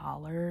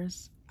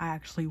 $80, I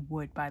actually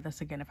would buy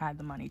this again if I had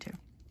the money to.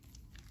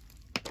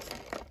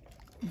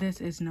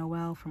 This is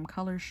Noelle from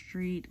Color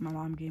Street. My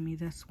mom gave me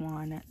this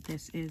one.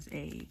 This is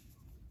a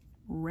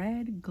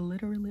red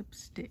glitter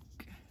lipstick.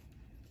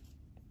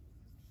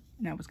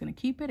 And I was going to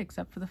keep it,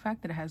 except for the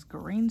fact that it has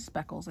green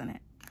speckles in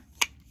it.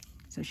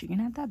 So she can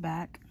have that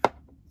back.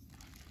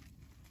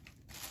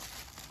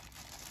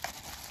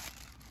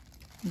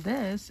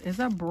 This is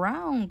a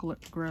brown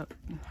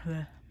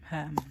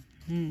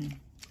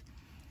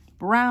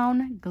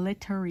Brown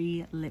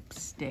glittery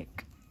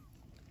lipstick.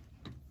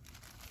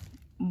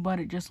 But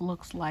it just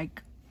looks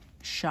like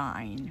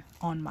shine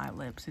on my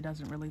lips. It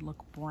doesn't really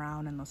look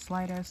brown in the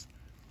slightest.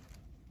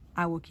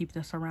 I will keep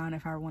this around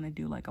if I want to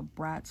do like a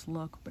Bratz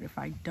look, but if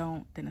I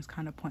don't, then it's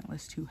kind of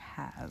pointless to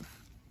have.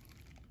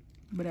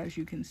 But as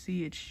you can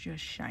see, it's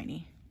just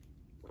shiny.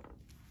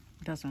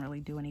 It doesn't really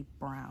do any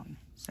brown,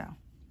 so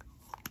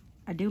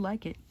I do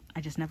like it.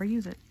 I just never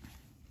use it.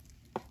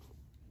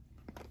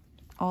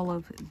 All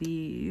of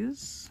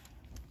these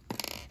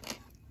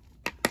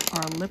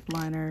are lip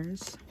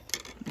liners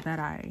that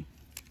I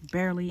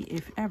barely,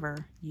 if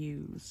ever,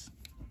 use.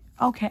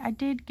 Okay,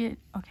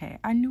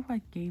 I knew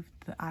I gave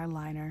the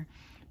eyeliner,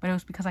 but it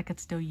was because I could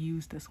still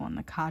use this one,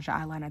 the Kaja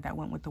eyeliner that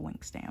went with the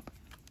wink stamp.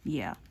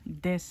 Yeah,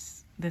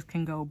 this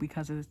can go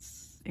because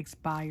it's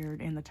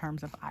expired in the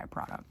terms of eye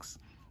products.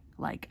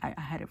 Like, I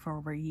had it for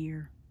over a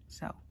year,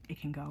 so it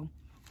can go.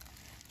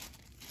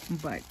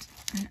 But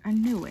I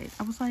knew it.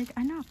 I was like,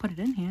 I know I put it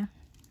in here.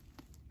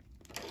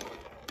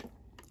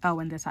 Oh,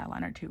 and this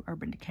eyeliner too,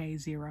 Urban Decay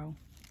 0.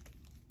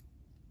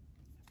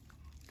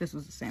 This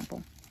was a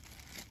sample.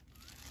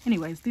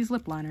 Anyways, these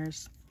lip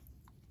liners.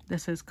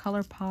 This is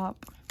ColourPop.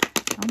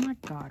 Oh my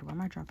god, why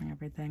am I dropping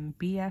everything?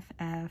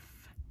 BFF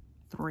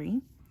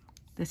 3.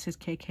 This is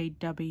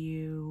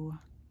KKW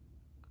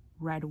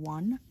Red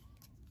 1.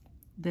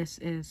 This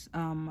is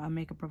a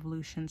Makeup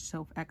Revolution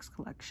Sylph X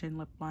Collection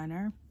lip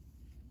liner.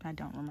 I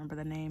don't remember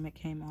the name, it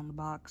came on the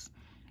box.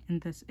 And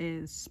this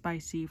is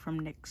Spicy from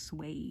NYX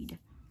Suede.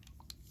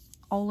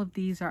 All of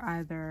these are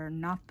either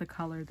not the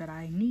color that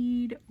I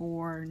need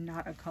or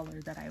not a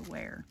color that I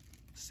wear.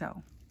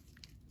 So,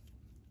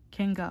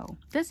 can go.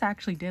 This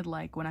actually did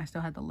like when I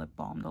still had the lip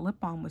balm. The lip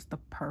balm was the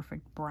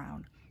perfect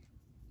brown.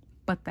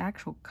 But the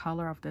actual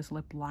color of this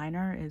lip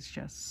liner is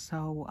just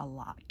so a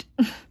lot.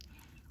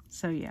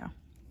 So yeah,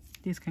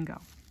 these can go.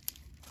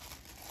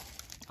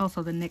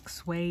 Also the NYX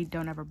Suede,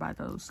 don't ever buy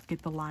those.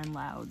 Get the Line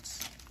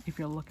Louds if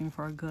you're looking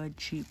for a good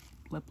cheap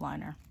lip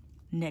liner.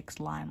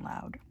 NYX Line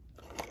Loud.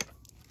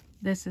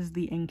 This is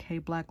the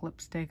NK Black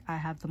lipstick. I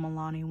have the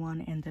Milani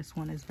one, and this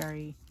one is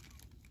very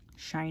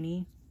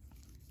shiny.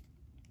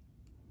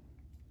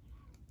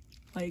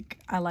 Like,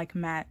 I like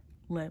matte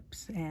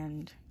lips,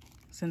 and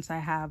since I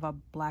have a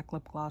black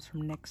lip gloss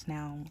from NYX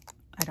now,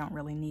 I don't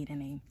really need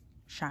any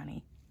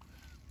shiny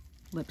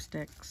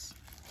lipsticks.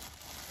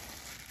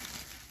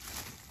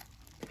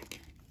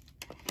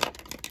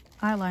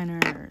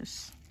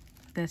 Eyeliners.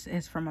 This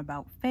is from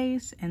About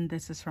Face, and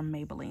this is from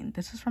Maybelline.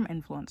 This is from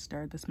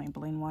Influenster, this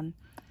Maybelline one.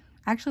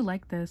 I actually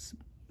like this,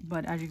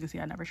 but as you can see,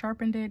 I never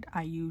sharpened it.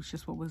 I used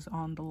just what was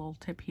on the little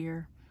tip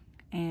here,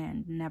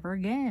 and never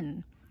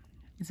again.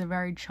 It's a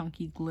very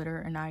chunky glitter,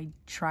 and I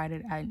tried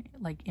it at,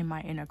 like, in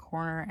my inner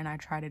corner, and I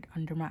tried it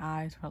under my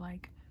eyes for,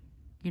 like,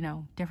 you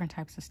know, different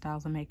types of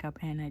styles of makeup,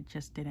 and it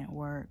just didn't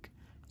work.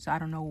 So I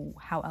don't know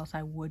how else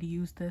I would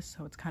use this,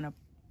 so it's kind of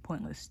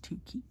pointless to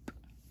keep.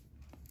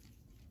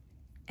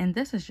 And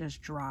this is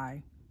just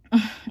dry.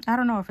 I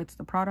don't know if it's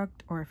the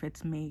product or if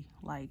it's me.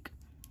 Like,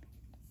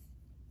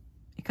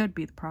 it could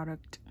be the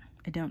product.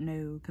 I don't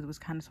know, because it was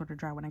kind of sort of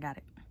dry when I got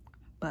it.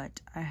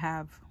 But I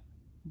have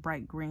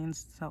bright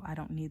greens, so I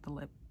don't need the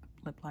lip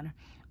liner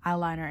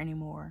eyeliner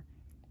anymore,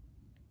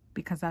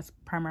 because that's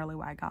primarily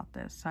why I got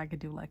this, so I could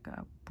do like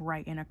a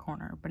bright inner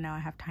corner. But now I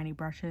have tiny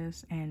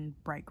brushes and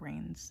bright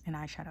greens and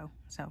eyeshadow,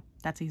 so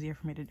that's easier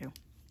for me to do.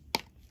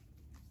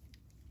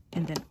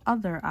 And then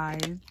other eye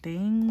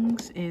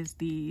things is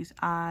these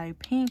eye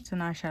paints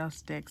and eyeshadow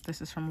sticks.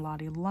 This is from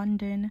Lottie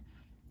London.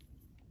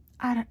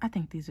 I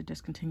think these are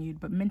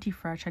discontinued, but Minty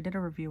Fresh, I did a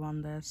review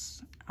on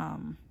this.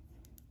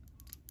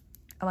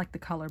 I like the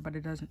color, but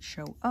it doesn't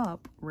show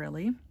up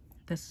really.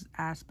 This is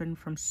Aspen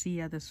from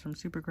Sia. This is from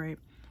Super Grape.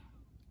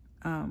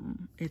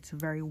 It's a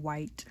very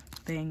white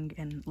thing,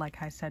 and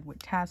like I said with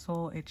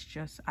tassel, it's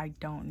just, I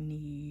don't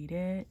need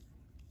it.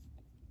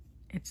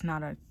 It's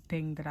not a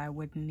thing that I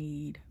would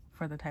need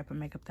for the type of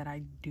makeup that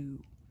I do.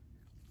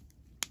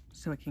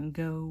 So it can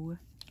go.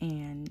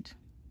 And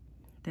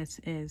this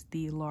is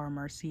the Laura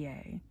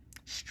Mercier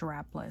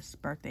strapless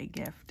birthday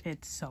gift.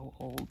 It's so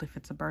old. If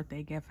it's a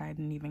birthday gift, I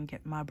didn't even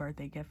get my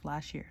birthday gift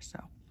last year, so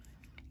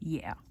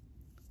yeah.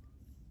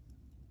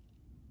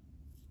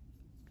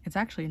 It's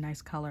actually a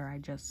nice color. I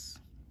just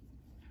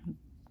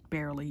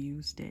barely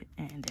used it,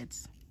 and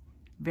it's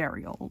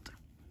very old.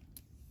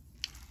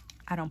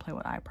 I don't play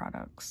with eye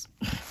products.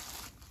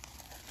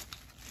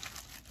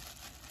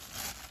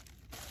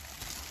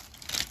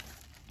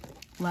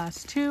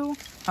 Last two.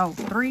 Oh,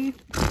 three.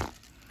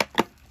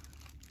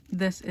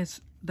 This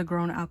is the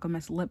Grown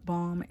Alchemist lip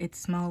balm. It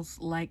smells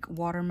like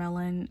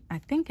watermelon. I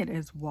think it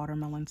is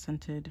watermelon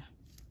scented.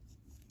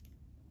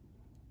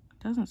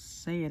 It doesn't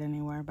say it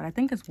anywhere, but I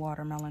think it's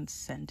watermelon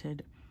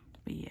scented.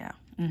 But yeah,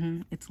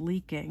 it's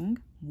leaking.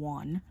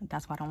 One,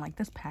 that's why I don't like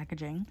this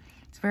packaging.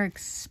 It's very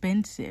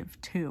expensive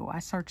too. I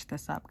searched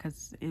this up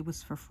because it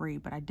was for free,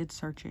 but I did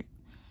search it.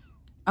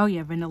 Oh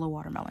yeah, vanilla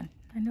watermelon.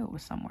 I knew it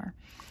was somewhere.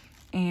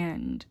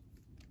 And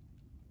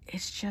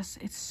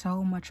it's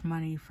so much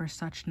money for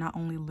such not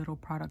only little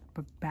product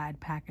but bad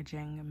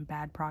packaging and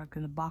bad product,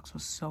 and the box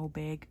was so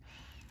big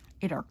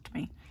it irked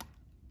me,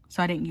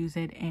 so I didn't use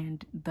it.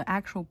 And the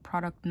actual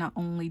product, not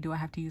only do I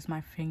have to use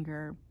my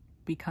finger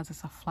because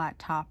it's a flat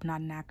top,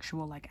 not an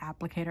actual like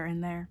applicator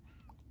in there,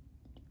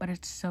 but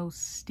it's so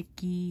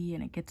sticky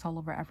and it gets all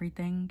over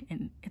everything.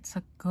 And it's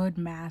a good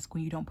mask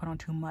when you don't put on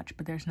too much,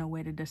 but there's no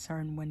way to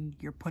discern when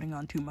you're putting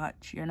on too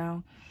much, you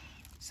know?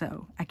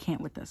 So I can't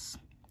with this.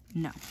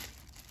 No.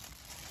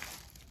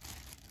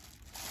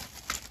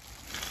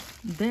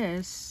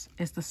 This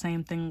is the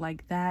same thing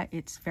like that.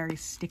 It's very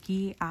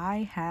sticky.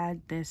 I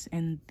had this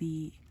in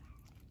the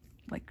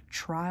like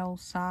trial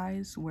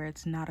size where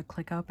it's not a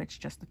click up, it's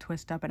just a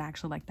twist up, and I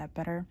actually like that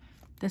better.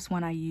 This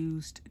one I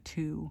used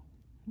to,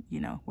 you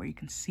know, where you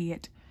can see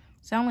it.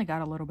 So I only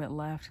got a little bit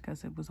left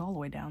because it was all the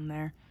way down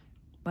there.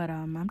 But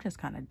I'm just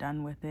kind of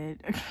done with it.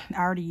 I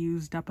already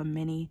used up a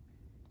mini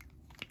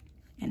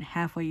and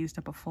halfway used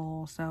up a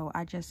full, so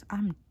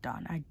I'm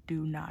done. I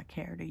do not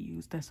care to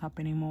use this up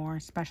anymore,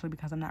 especially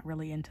because I'm not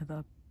really into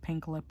the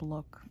pink lip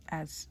look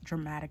as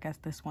dramatic as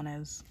this one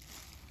is.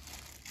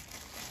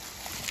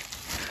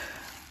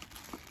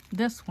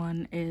 This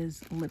one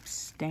is Lip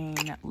Stain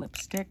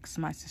Lipsticks.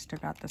 My sister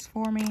got this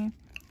for me,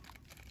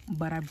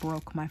 but I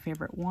broke my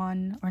favorite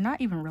one, or not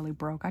even really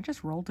broke, I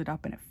just rolled it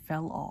up and it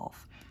fell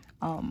off.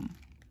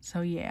 So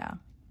yeah.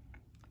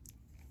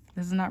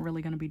 This is not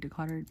really going to be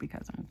decluttered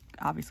because I'm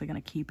obviously going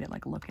to keep it,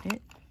 like, look at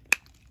it.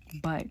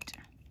 But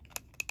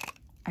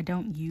I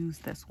don't use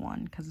this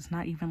one because it's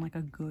not even like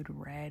a good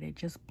red. It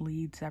just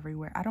bleeds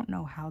everywhere. I don't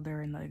know how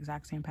they're in the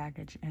exact same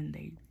package and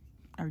they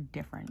are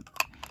different.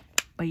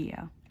 But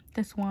yeah,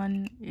 this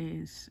one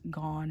is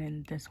gone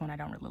and this one I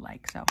don't really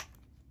like. So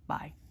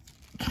bye.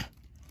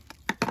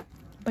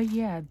 But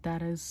yeah,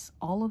 that is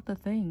all of the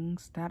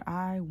things that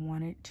I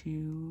wanted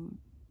to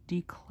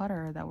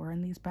declutter that were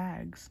in these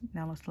bags.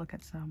 Now let's look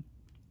at some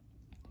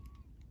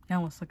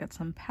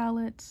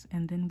palettes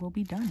and then we'll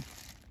be done.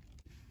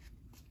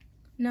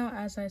 Now,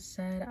 as I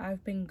said,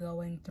 I've been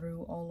going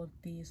through all of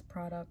these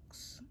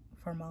products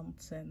for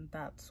months, and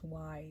that's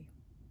why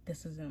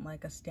this isn't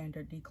like a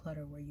standard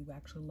declutter where you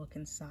actually look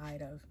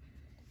inside of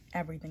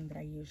everything that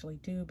I usually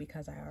do,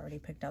 because I already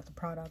picked out the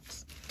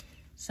products.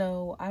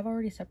 So I've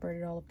already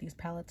separated all of these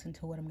palettes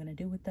into what I'm going to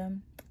do with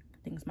them.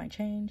 Things might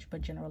change, but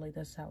generally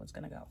this is how it's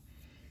going to go.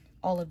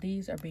 All of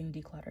these are being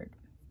decluttered.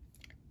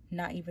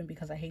 Not even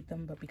because I hate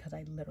them, but because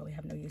I literally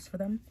have no use for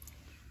them.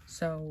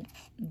 So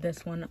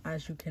this one,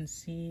 as you can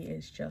see,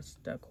 is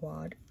just a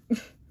quad.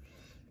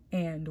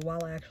 And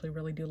while I actually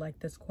really do like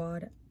this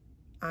quad,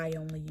 I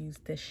only use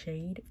this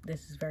shade.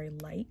 This is very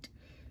light.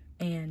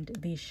 And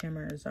these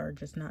shimmers are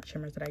just not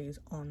shimmers that I use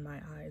on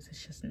my eyes.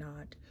 It's just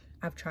not.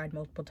 I've tried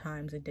multiple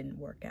times. It didn't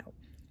work out.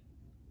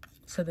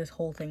 So this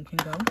whole thing can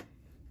go.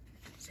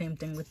 Same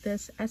thing with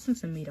this.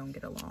 Essence and me don't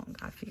get along,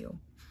 I feel.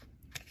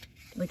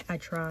 Like, I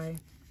try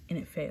and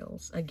it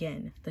fails.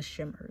 Again, the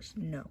shimmers,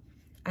 no.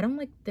 I don't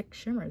like thick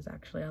shimmers,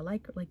 actually. I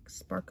like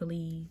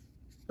sparkly,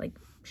 like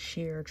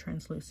sheer,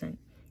 translucent.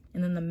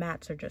 And then the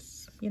mattes are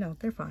just, you know,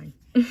 they're fine.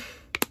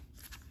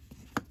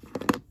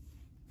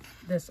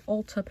 This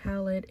Ulta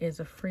palette is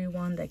a free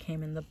one that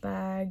came in the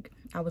bag.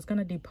 I was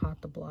gonna depot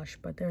the blush,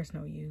 but there's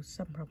no use.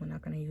 I'm probably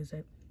not gonna use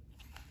it.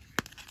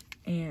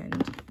 And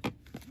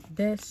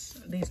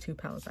these two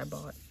palettes I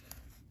bought.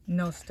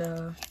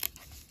 Nostalgia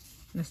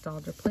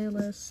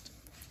Playlist.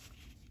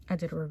 I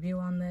did a review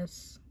on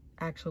this.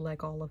 I actually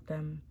like all of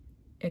them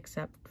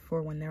except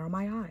for when they're on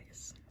my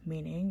eyes,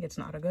 meaning it's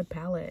not a good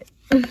palette.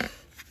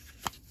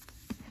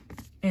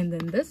 And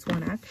then this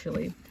one,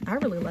 actually, I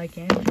really like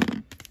it.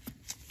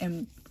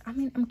 And I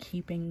mean, I'm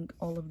keeping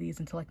all of these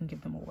until I can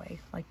give them away.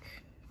 Like,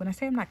 when I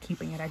say I'm not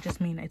keeping it, I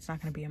just mean it's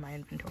not going to be in my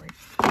inventory.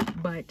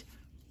 But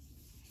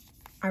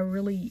I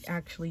really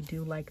actually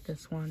do like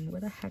this one.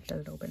 Where the heck did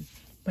it open?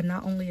 But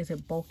not only is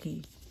it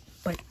bulky,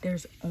 but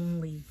there's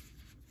only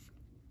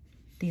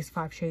these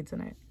 5 shades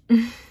in it.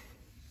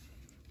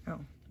 Oh,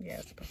 yeah,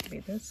 it's supposed to be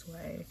this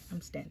way.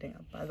 I'm standing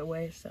up, by the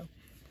way, so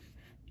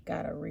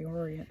gotta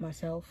reorient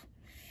myself.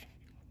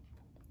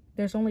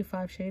 There's only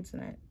 5 shades in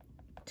it.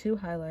 2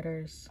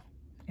 highlighters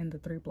and the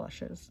 3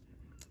 blushes.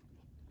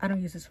 I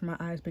don't use this for my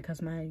eyes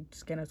because my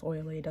skin is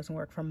oily. It doesn't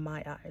work for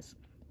my eyes.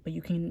 But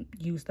you can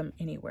use them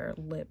anywhere.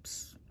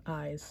 Lips,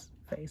 eyes,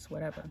 face,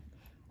 whatever.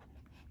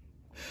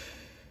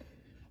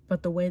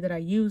 But the way that I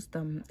use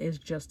them is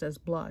just as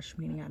blush,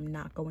 meaning I'm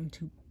not going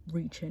to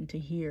reach into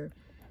here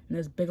and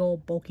this big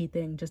old bulky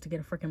thing just to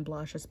get a freaking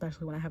blush,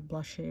 especially when I have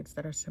blush shades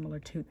that are similar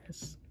to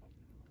this.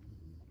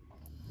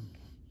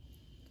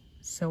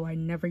 So I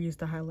never use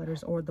the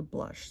highlighters or the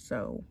blush,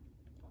 so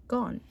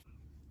gone.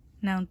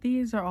 Now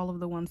these are all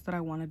of the ones that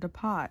I wanted to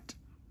pot.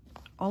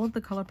 All of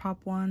the ColourPop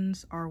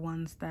ones are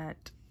ones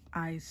that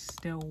I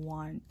still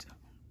want,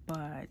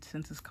 but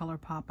since it's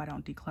ColourPop, I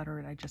don't declutter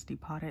it, I just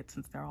depot it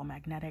since they're all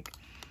magnetic.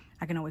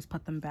 I can always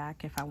put them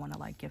back if I want to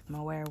like give them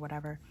away or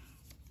whatever.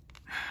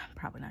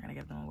 Probably not gonna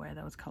give them away,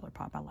 that was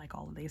ColourPop. I like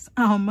all of these.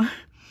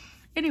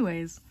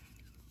 Anyways,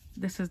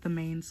 this is the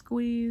main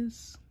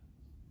squeeze.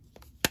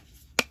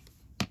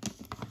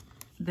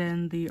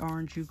 Then the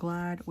Orange You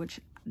Glad, which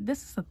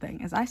this is the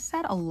thing, is I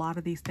said a lot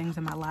of these things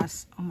in my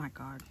last, oh my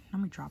god, let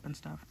me dropping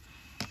stuff.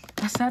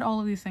 I said all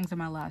of these things in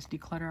my last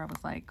declutter. I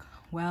was like,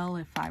 well,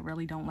 if I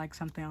really don't like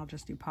something, I'll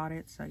just depot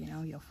it. So, you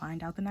know, you'll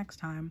find out the next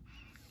time.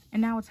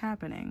 And now it's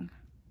happening.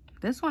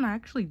 This one, I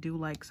actually do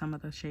like some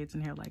of the shades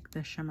in here, like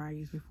this shimmer I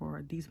used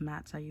before, these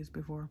mattes I used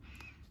before.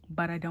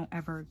 But I don't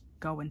ever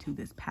go into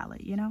this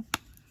palette, you know?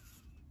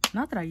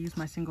 Not that I use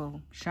my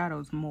single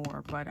shadows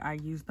more, but I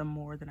use them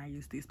more than I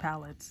use these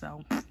palettes.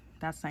 So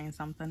that's saying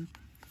something.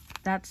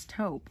 That's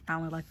taupe. I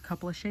only like a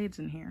couple of shades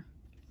in here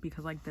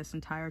because like this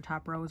entire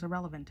top row is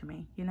irrelevant to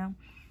me, you know?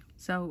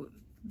 So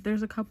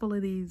there's a couple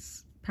of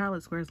these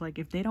palettes where it's like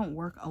if they don't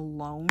work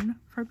alone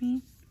for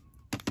me,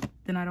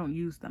 then I don't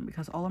use them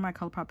because all of my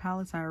ColourPop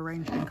palettes I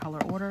arranged in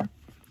color order.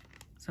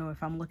 So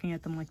if I'm looking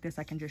at them like this,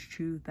 I can just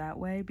choose that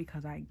way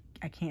because I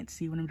can't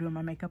see when I'm doing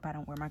my makeup. I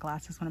don't wear my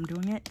glasses when I'm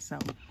doing it. So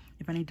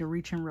if I need to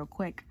reach in real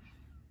quick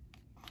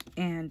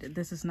and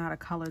this is not a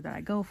color that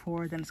I go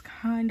for, then it's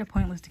kind of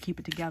pointless to keep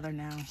it together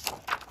now.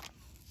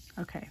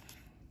 Okay,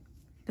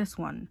 this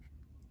one.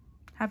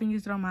 Haven't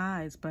used it on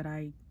my eyes, but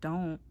I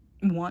don't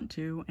want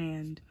to,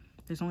 and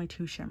there's only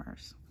 2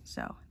 shimmers.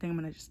 So I think I'm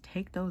going to just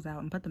take those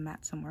out and put the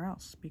matte somewhere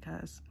else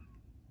because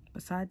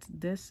besides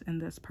this and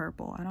this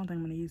purple, I don't think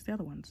I'm going to use the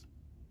other ones.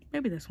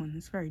 Maybe this one,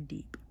 it's very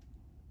deep.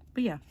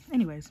 But yeah,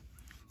 anyways.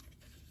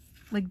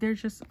 Like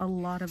there's just a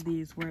lot of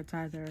these where it's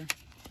either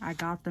I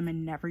got them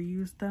and never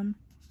used them.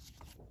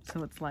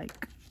 So it's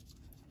like,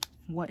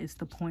 what is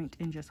the point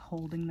in just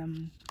holding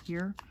them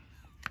here?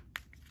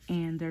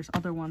 And there's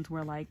other ones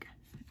where like,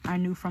 I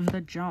knew from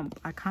the jump,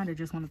 I kind of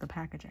just wanted the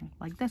packaging.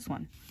 Like this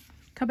one,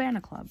 Cabana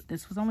Club.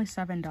 This was only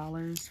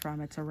 $7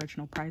 from its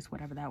original price,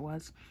 whatever that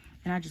was.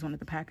 And I just wanted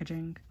the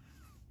packaging.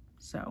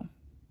 So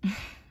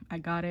I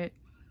got it.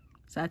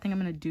 So I think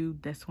I'm going to do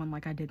this one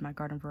like I did my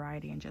Garden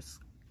Variety and just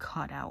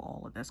cut out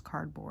all of this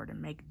cardboard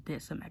and make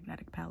this a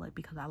magnetic palette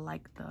because I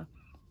like the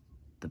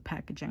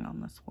packaging on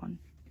this one.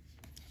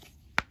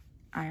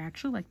 I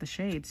actually like the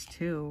shades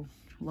too,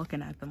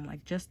 looking at them.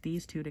 Like just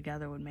these two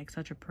together would make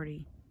such a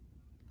pretty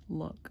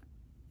look.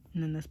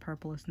 And then this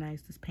purple is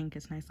nice, this pink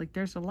is nice. Like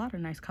there's a lot of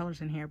nice colors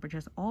in here, but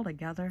just all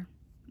together,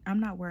 I'm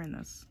not wearing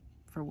this.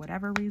 For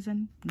whatever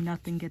reason,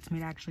 nothing gets me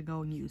to actually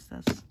go and use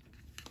this.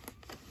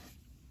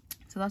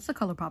 So that's the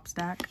ColourPop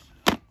stack.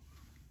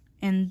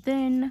 And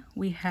then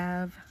we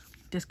have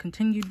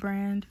discontinued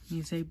brand,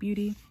 Musée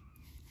Beauty.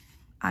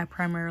 I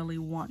primarily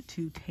want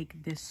to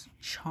take this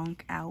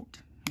chunk out,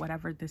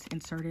 whatever this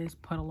insert is,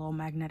 put a little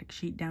magnetic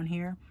sheet down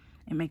here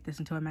and make this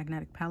into a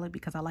magnetic palette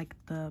because I like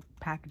the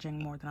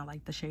packaging more than I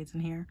like the shades in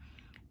here.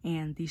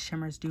 And these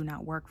shimmers do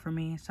not work for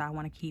me, so I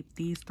want to keep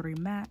these 3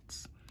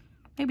 mattes.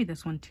 Maybe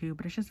this one too,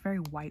 but it's just very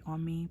white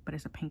on me, but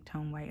it's a pink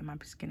tone white and my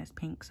skin is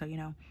pink, so you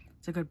know,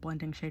 it's a good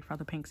blending shade for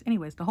other pinks.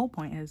 Anyways, the whole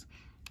point is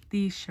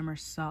these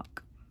shimmers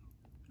suck.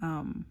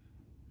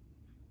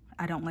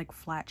 I don't like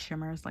flat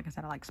shimmers. Like I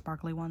said, I like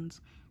sparkly ones.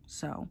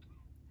 So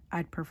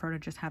I'd prefer to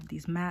just have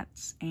these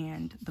mattes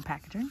and the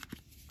packaging.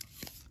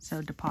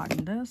 So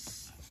departing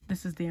this.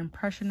 This is the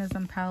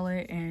Impressionism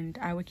palette, and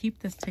I would keep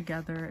this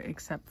together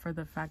except for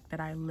the fact that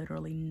I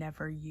literally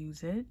never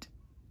use it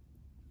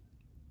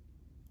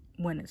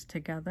when it's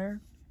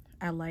together.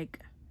 I like,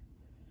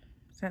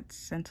 is that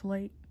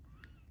Scintillate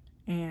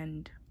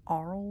and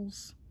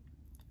Aurals?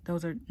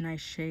 Those are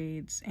nice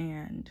shades,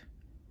 and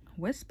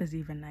Wisp is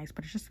even nice,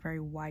 but it's just very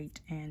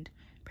white, and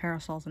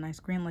Parasol's a nice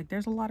green. Like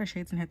there's a lot of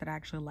shades in here that I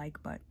actually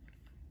like, but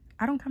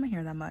I don't come in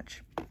here that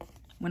much.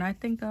 When I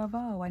think of,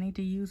 oh, I need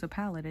to use a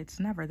palette, it's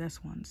never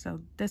this one. So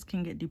this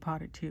can get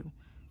depotted too.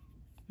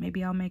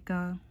 Maybe I'll make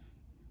a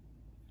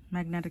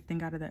magnetic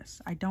thing out of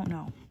this. I don't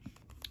know.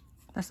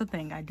 That's the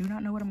thing. I do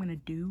not know what I'm going to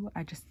do.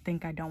 I just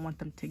think I don't want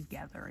them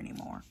together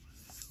anymore.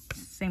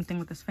 Same thing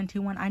with this Fenty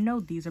one. I know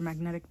these are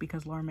magnetic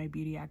because Laura May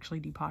Beauty actually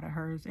depotted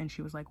hers and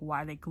she was like,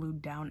 why are they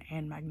glued down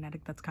and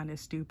magnetic? That's kind of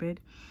stupid.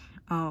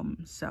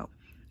 So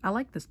I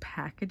like this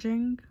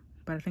packaging,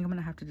 but I think I'm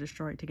gonna have to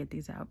destroy it to get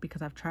these out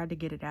because I've tried to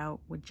get it out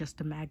with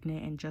just a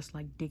magnet and just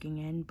like digging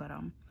in, but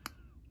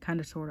kind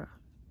of sort of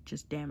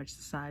just damaged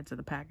the sides of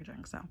the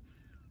packaging. So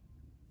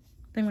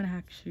I think I'm gonna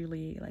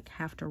actually like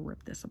have to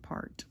rip this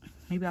apart.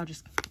 Maybe I'll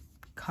just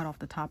cut off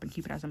the top and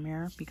keep it as a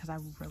mirror because I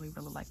really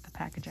like the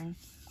packaging.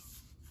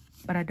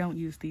 But I don't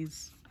use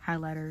these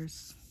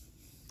highlighters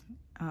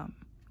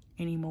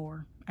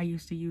anymore. I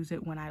used to use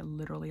it when I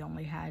literally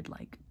only had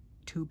like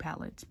 2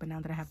 palettes, but now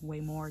that I have way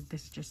more,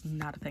 this is just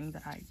not a thing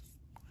that I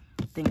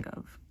think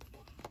of.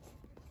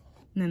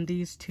 And then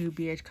these 2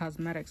 BH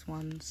Cosmetics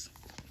ones.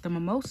 The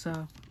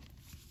Mimosa,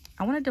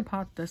 I wanted to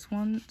pot this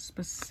one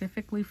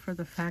specifically for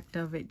the fact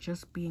of it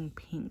just being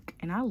pink.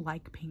 And I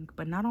like pink,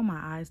 but not on my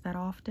eyes that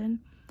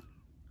often.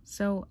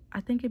 So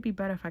I think it'd be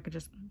better if I could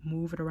just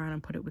move it around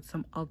and put it with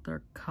some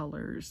other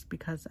colors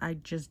because I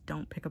just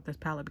don't pick up this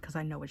palette because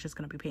I know it's just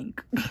going to be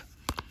pink.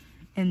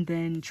 And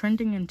then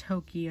Trending in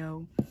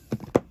Tokyo,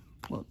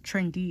 well,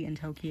 Trendy in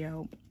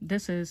Tokyo.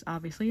 This is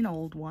obviously an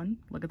old one.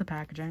 Look at the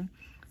packaging.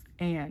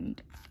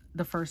 And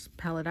the first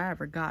palette I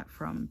ever got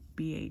from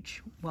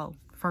BH, well,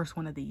 first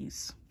one of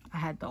these, I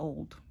had the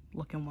old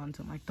looking ones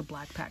in like the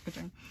black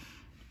packaging,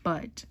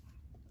 but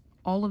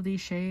all of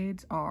these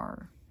shades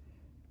are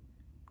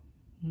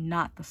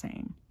not the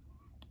same.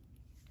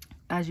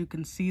 As you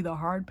can see, the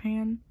hard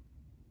pan,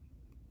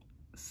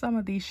 some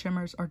of these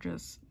shimmers are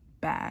just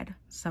bad.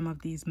 Some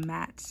of these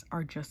mattes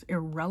are just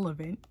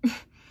irrelevant.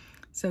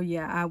 So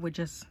yeah, I would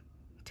just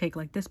take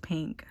like this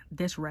pink,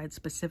 this red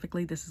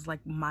specifically. This is like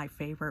my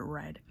favorite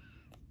red.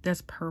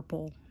 This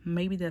purple,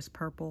 maybe this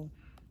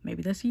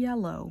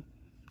yellow,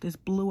 this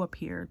blue up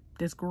here,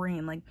 this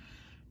green. Like,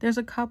 there's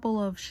a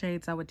couple of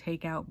shades I would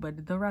take out,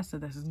 but the rest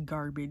of this is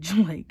garbage.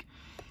 Like,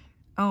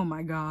 oh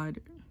my god.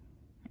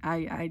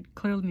 I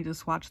clearly need to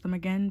swatch them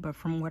again, but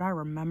from what I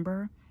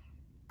remember,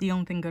 the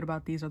only thing good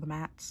about these are the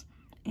mattes,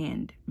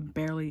 and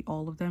barely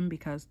all of them,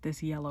 because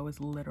this yellow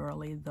is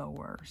literally the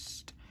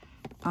worst.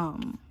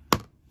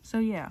 So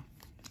yeah,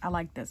 I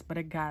like this, but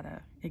it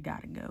gotta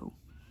go.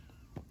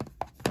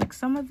 Like,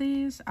 some of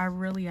these I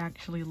really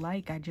actually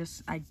like, I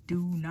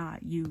do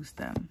not use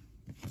them.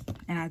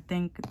 And I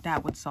think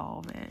that would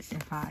solve it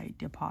if I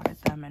depotted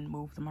them and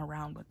moved them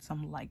around with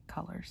some light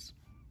colors.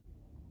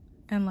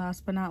 And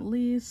last but not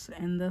least,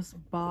 in this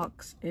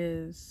box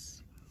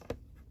is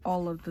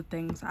all of the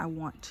things I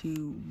want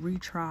to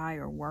retry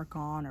or work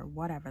on or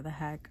whatever the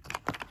heck.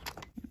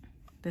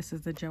 This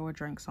is the Joa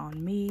Drinks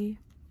on Me.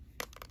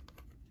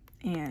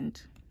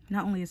 And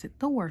not only is it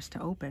the worst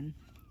to open,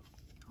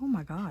 oh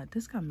my god,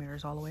 this got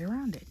mirrors all the way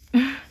around it.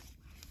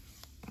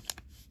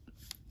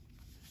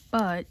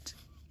 But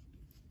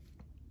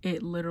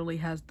it literally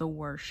has the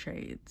worst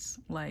shades.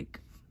 Like,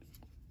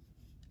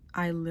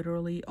 I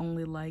literally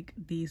only like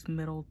these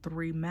middle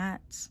 3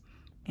 mattes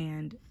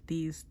and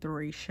these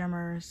 3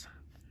 shimmers.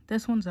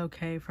 This one's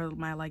okay for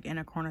my like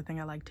inner corner thing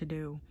I like to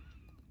do,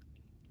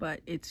 but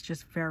it's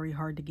just very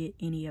hard to get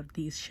any of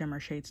these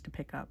shimmer shades to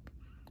pick up,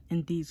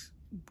 and these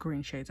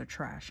green shades are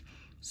trash.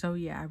 So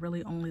yeah, I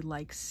really only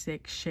like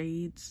 6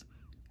 shades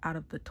out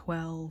of the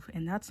 12,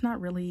 and that's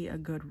not really a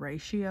good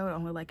ratio. I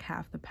only like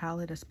half the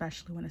palette,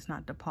 especially when it's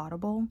not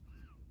depotable,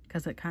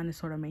 because it kind of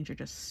sort of means you're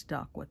just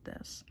stuck with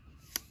this.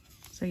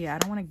 So yeah, I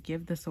don't want to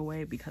give this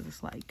away, because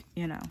it's like,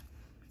 you know,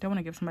 don't want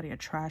to give somebody a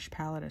trash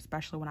palette,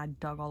 especially when I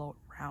dug all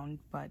around,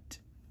 but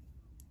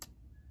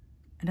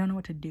I don't know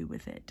what to do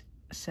with it.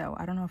 So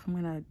I don't know if I'm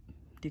going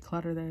to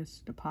declutter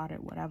this, depot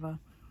it, whatever.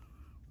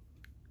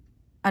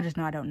 I just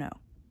know I don't know.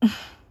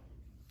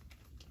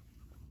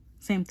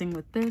 Same thing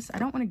with this. I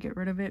don't want to get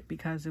rid of it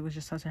because it was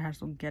just such a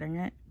hassle getting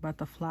it, but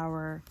the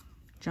Flower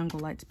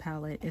Jungle Lights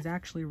palette is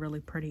actually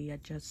really pretty.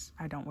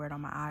 I don't wear it on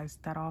my eyes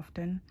that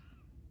often,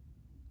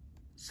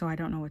 so I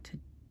don't know what to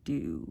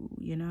do,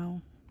 you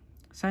know?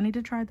 So I need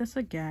to try this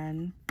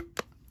again.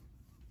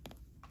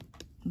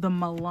 The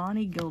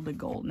Milani Gilded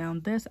Gold. Now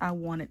this, I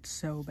want it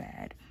so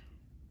bad.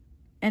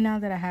 And now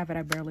that I have it,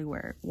 I barely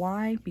wear it.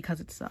 Why? Because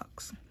it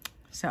sucks.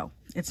 So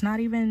it's not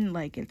even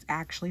like it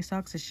actually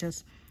sucks. It's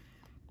just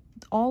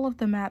all of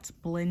the mattes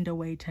blend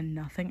away to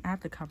nothing. I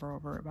have the cover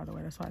over it, by the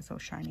way. That's why it's so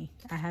shiny.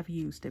 I have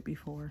used it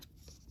before.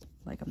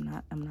 Like, I'm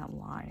not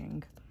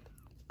lying.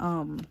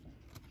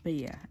 But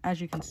yeah,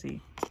 as you can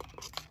see,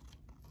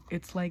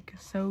 it's like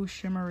so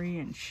shimmery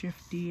and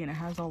shifty, and it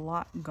has a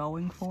lot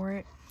going for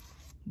it,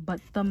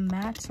 but the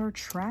mattes are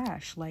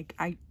trash. Like,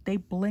 they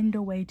blend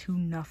away to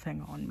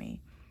nothing on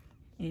me.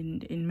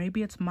 And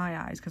maybe it's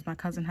my eyes, because my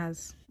cousin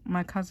has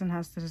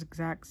this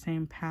exact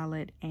same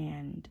palette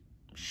and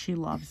she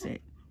loves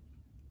it.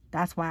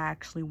 That's why I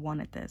actually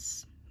wanted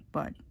this,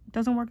 but it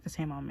doesn't work the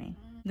same on me.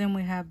 Then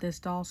we have this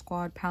Doll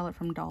Squad palette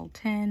from Doll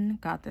 10.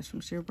 Got this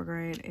from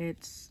Supergrade.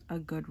 It's a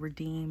good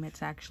redeem.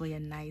 It's actually a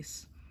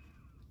nice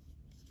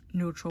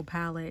neutral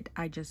palette.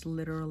 I just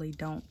literally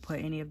don't put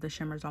any of the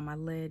shimmers on my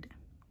lid,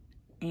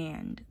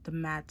 and the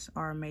mattes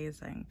are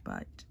amazing,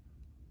 but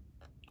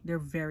they're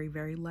very,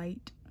 very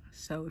light.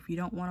 So if you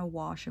don't want a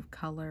wash of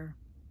color,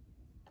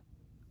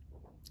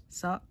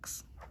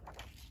 sucks.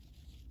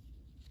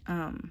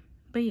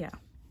 But yeah,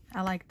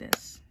 I like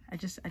this. I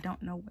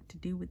don't know what to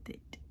do with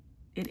it.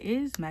 It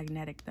is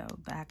magnetic though,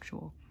 the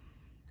actual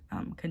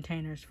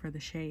containers for the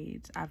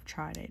shades. I've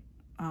tried it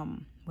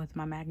with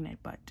my magnet,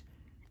 but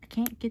I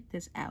can't get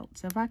this out.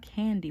 So if I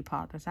can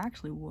depot this, I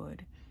actually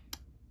would.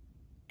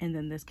 And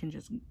then this can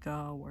just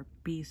go or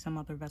be some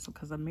other vessel,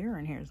 because the mirror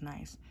in here is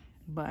nice.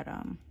 But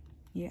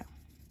yeah.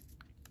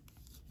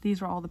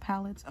 These are all the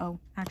palettes. Oh,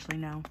 actually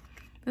no.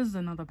 This is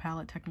another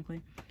palette technically.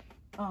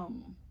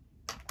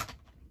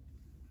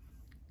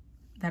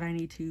 That I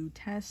need to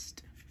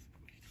test.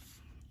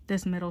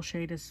 This middle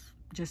shade is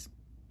just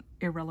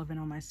irrelevant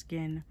on my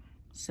skin,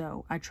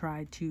 so I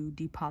tried to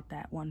depot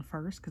that one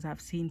first, because I've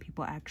seen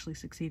people actually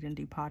succeed in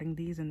depotting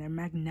these, and they're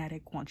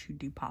magnetic once you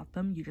depot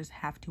them. You just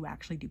have to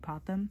actually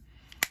depot them,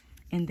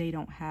 and they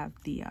don't have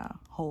the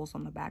holes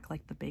on the back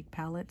like the big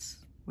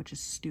palettes, which is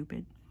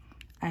stupid.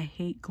 I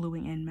hate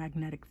gluing in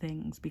magnetic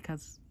things,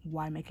 because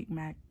why make it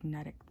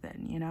magnetic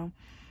then, you know?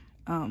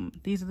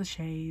 These are the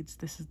shades.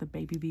 This is the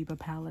Baby Biba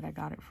palette. I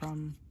got it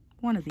from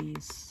one of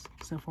these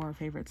Sephora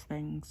Favorites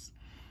things.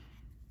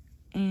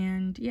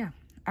 And yeah,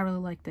 I really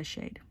like this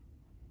shade.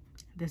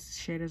 This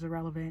shade is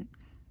irrelevant,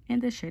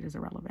 and this shade is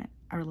irrelevant.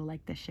 I really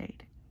like this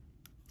shade.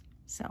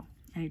 So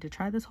I need to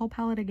try this whole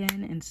palette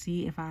again and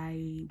see if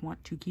I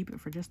want to keep it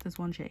for just this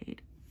one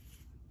shade.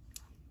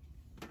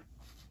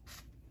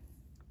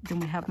 Then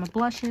we have my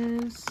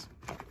blushes,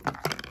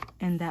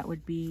 and that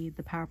would be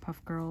the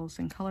Powerpuff Girls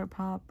in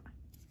ColourPop.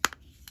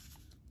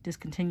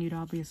 Discontinued,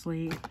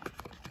 obviously.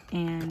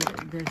 And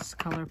this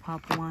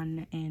ColourPop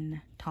one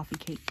in Toffee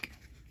Cake.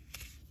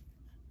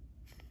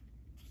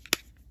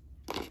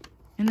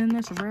 And then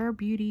this Rare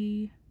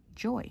Beauty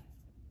Joy.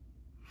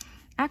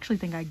 I actually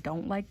think I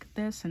don't like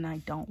this and I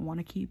don't want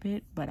to keep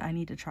it, but I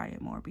need to try it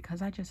more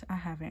because I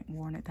haven't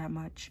worn it that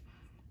much.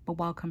 But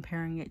while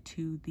comparing it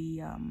to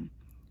the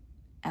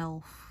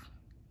e.l.f.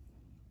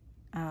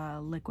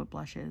 Liquid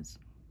blushes,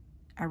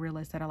 I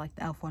realized that I like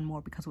the e.l.f. one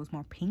more because it was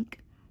more pink.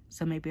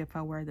 So maybe if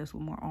I wear this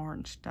with more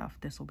orange stuff,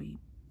 this will be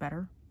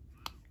better.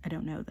 I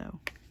don't know though.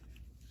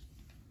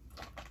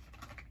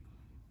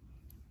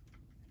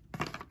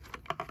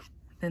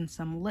 Then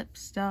some lip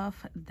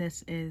stuff.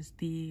 This is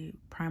the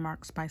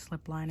Primark Spice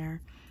Lip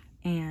Liner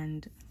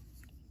and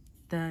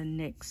the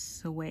NYX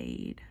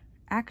Suede.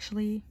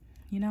 Actually,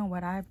 you know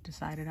what? I've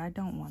decided I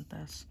don't want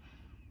this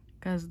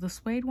because the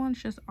suede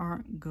ones just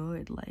aren't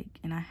good.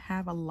 And I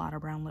have a lot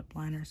of brown lip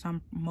liners, so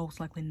I'm most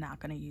likely not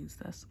going to use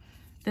this.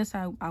 This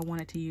I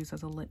wanted to use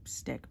as a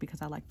lipstick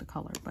because I like the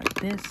color, but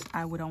this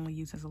I would only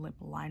use as a lip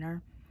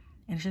liner,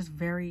 and it's just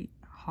very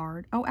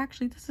hard. Oh,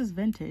 actually, this is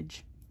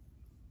vintage.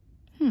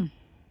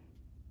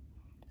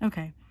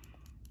 Okay,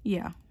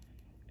 yeah,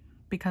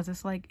 because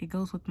it's it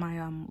goes with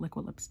my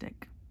liquid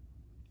lipstick.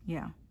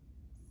 Yeah,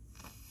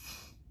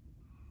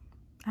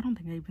 I don't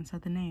think I even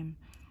said the name,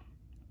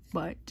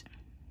 but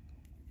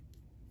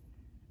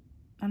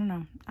I don't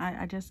know.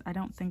 I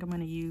don't think I'm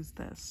gonna use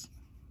this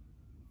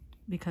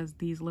because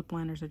these lip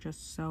liners are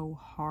just so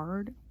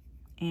hard,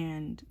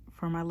 and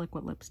for my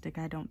liquid lipstick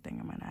I don't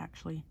think I'm gonna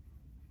actually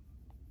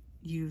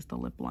use the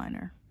lip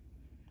liner.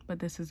 But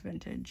this is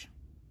vintage.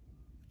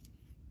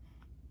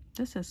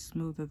 This is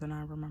smoother than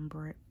I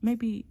remember it.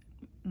 Maybe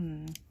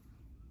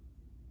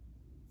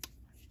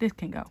this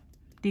can go.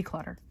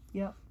 Declutter.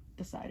 Yep,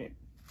 decided.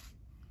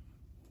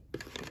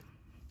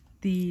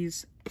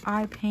 These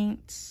eye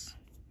paints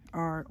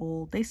are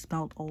old. They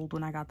smelled old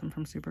when I got them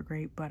from Super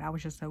Great, but I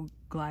was just so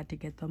glad to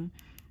get them.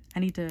 I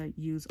need to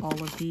use all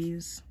of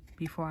these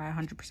before I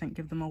 100%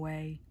 give them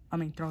away. I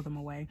mean, throw them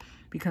away,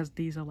 because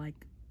these are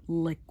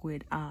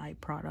liquid eye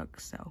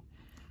products, so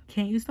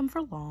can't use them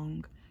for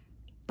long.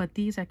 But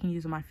these I can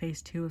use on my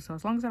face too, so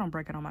as long as I don't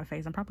break it on my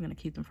face, I'm probably going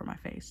to keep them for my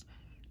face.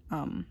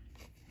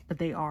 But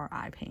they are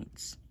eye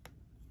paints.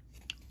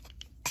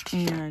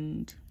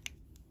 And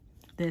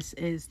this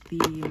is the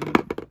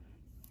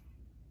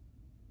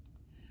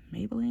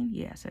Maybelline?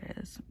 Yes, it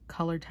is.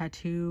 Color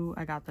Tattoo.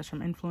 I got this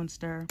from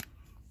Influenster.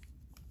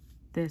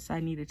 This I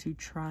needed to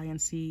try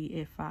and see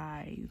if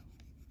I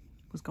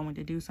was going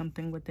to do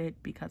something with it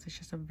because it's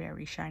just a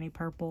very shiny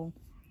purple.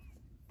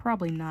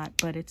 Probably not,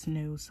 but it's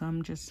new, so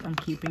I'm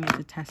keeping it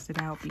to test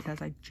it out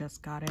because I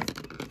just got it.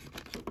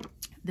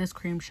 This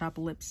Cream Shop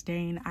lip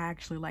stain, I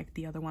actually like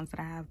the other ones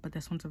that I have, but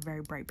this one's a very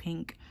bright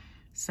pink,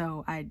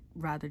 so I'd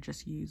rather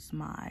just use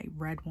my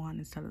red one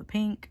instead of the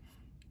pink.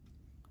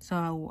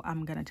 So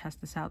I'm gonna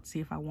test this out, see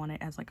if I want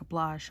it as a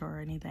blush or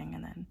anything,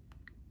 and then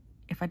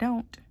if I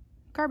don't,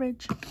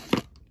 garbage.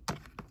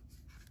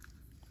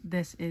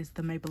 This is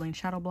the Maybelline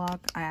Shadow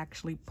Block. I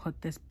actually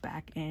put this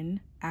back in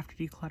after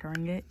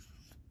decluttering it,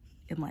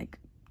 in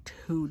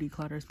 2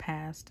 declutters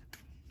past,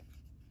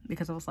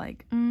 because I was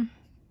like,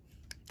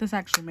 this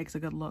actually makes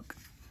a good look,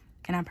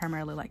 and I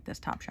primarily like this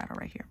top shadow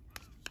right here.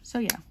 So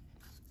yeah,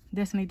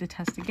 this I need to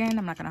test again.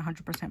 I'm not gonna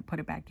 100% put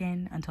it back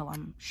in until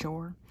I'm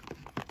sure.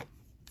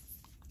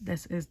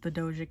 This is the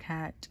Doja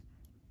Cat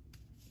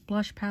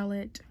blush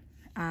palette.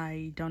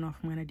 I don't know if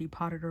I'm gonna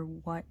depot it or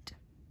what,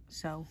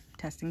 so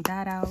testing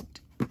that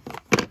out.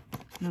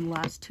 And then the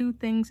last 2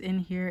 things in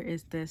here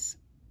is this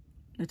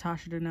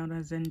Natasha Denona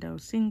Zendo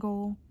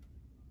single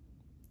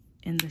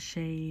in the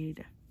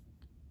shade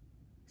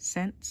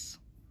Scents.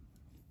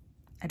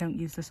 I don't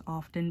use this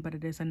often, but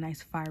it is a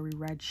nice fiery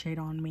red shade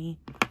on me.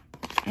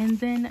 And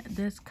then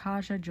this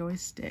Kaja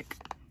Joystick.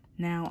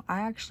 Now,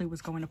 I actually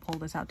was going to pull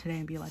this out today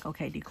and be like,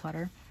 okay,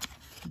 declutter.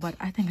 But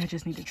I think I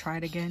just need to try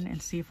it again and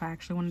see if I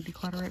actually want to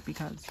declutter it,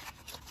 because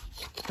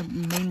the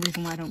main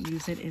reason why I don't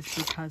use it is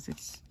because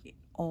it's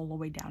all the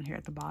way down here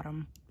at the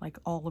bottom.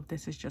 All of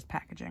this is just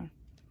packaging.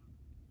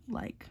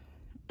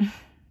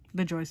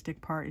 The joystick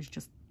part is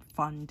just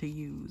fun to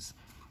use,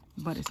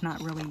 but it's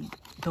not really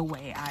the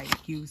way I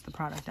use the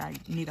product. I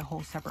need a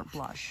whole separate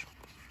brush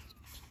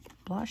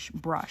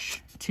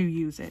to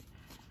use it.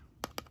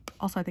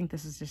 Also, I think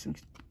this is just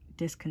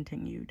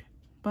discontinued.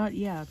 But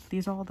yeah,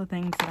 these are all the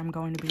things that I'm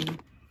going to be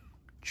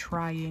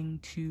trying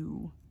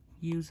to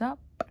use up.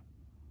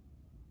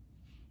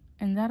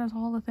 And that is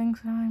all the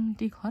things that I'm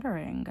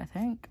decluttering, I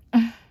think.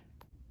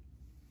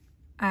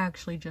 I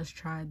actually just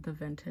tried the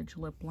vintage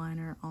lip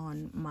liner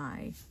on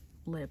my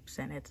lips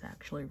and it's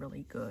actually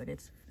really good.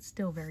 It's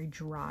still very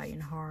dry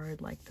and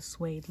hard like the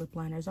suede lip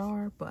liners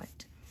are,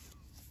 but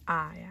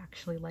I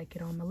actually like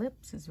it on my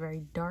lips. It's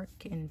very dark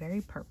and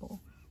very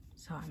purple.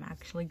 So I'm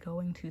actually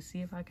going to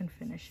see if I can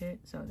finish it.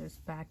 So it's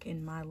back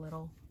in my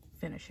little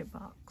finish it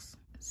box.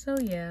 So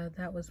yeah,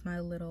 that was my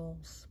little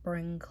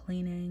spring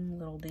cleaning,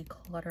 little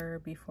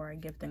declutter before I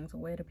give things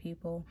away to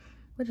people,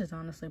 which is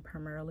honestly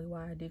primarily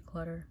why I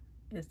declutter,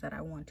 is that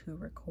I want to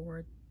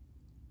record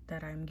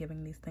that I'm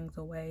giving these things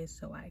away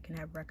so I can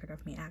have record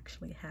of me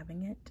actually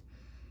having it.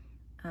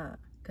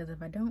 Because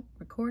if I don't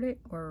record it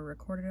or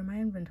record it in my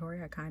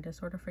inventory, I kind of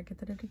sort of forget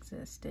that it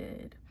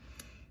existed.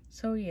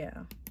 So yeah,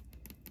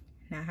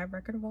 now I have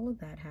record of all of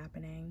that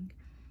happening.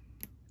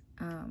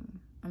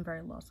 I'm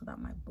very lost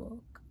without my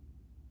book.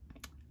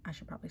 I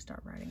should probably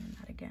start writing in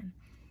that again.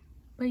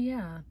 But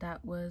yeah,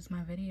 that was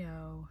my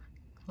video.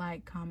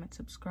 Like, comment,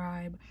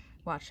 subscribe,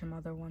 watch some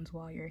other ones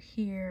while you're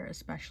here,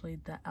 especially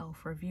the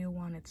elf review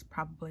one. It's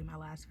probably my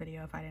last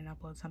video if I didn't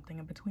upload something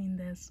in between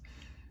this.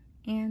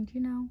 And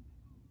you know,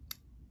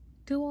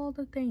 do all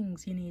the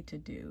things you need to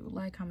do.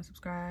 Like, comment,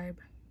 subscribe,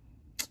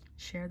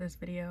 share this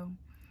video.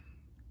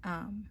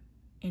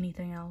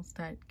 Anything else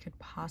that could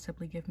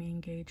possibly give me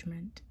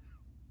engagement.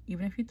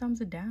 Even if you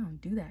thumbs it down,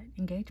 do that.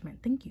 Engagement.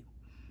 Thank you.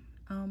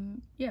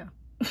 Yeah.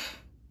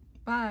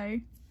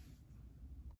 Bye.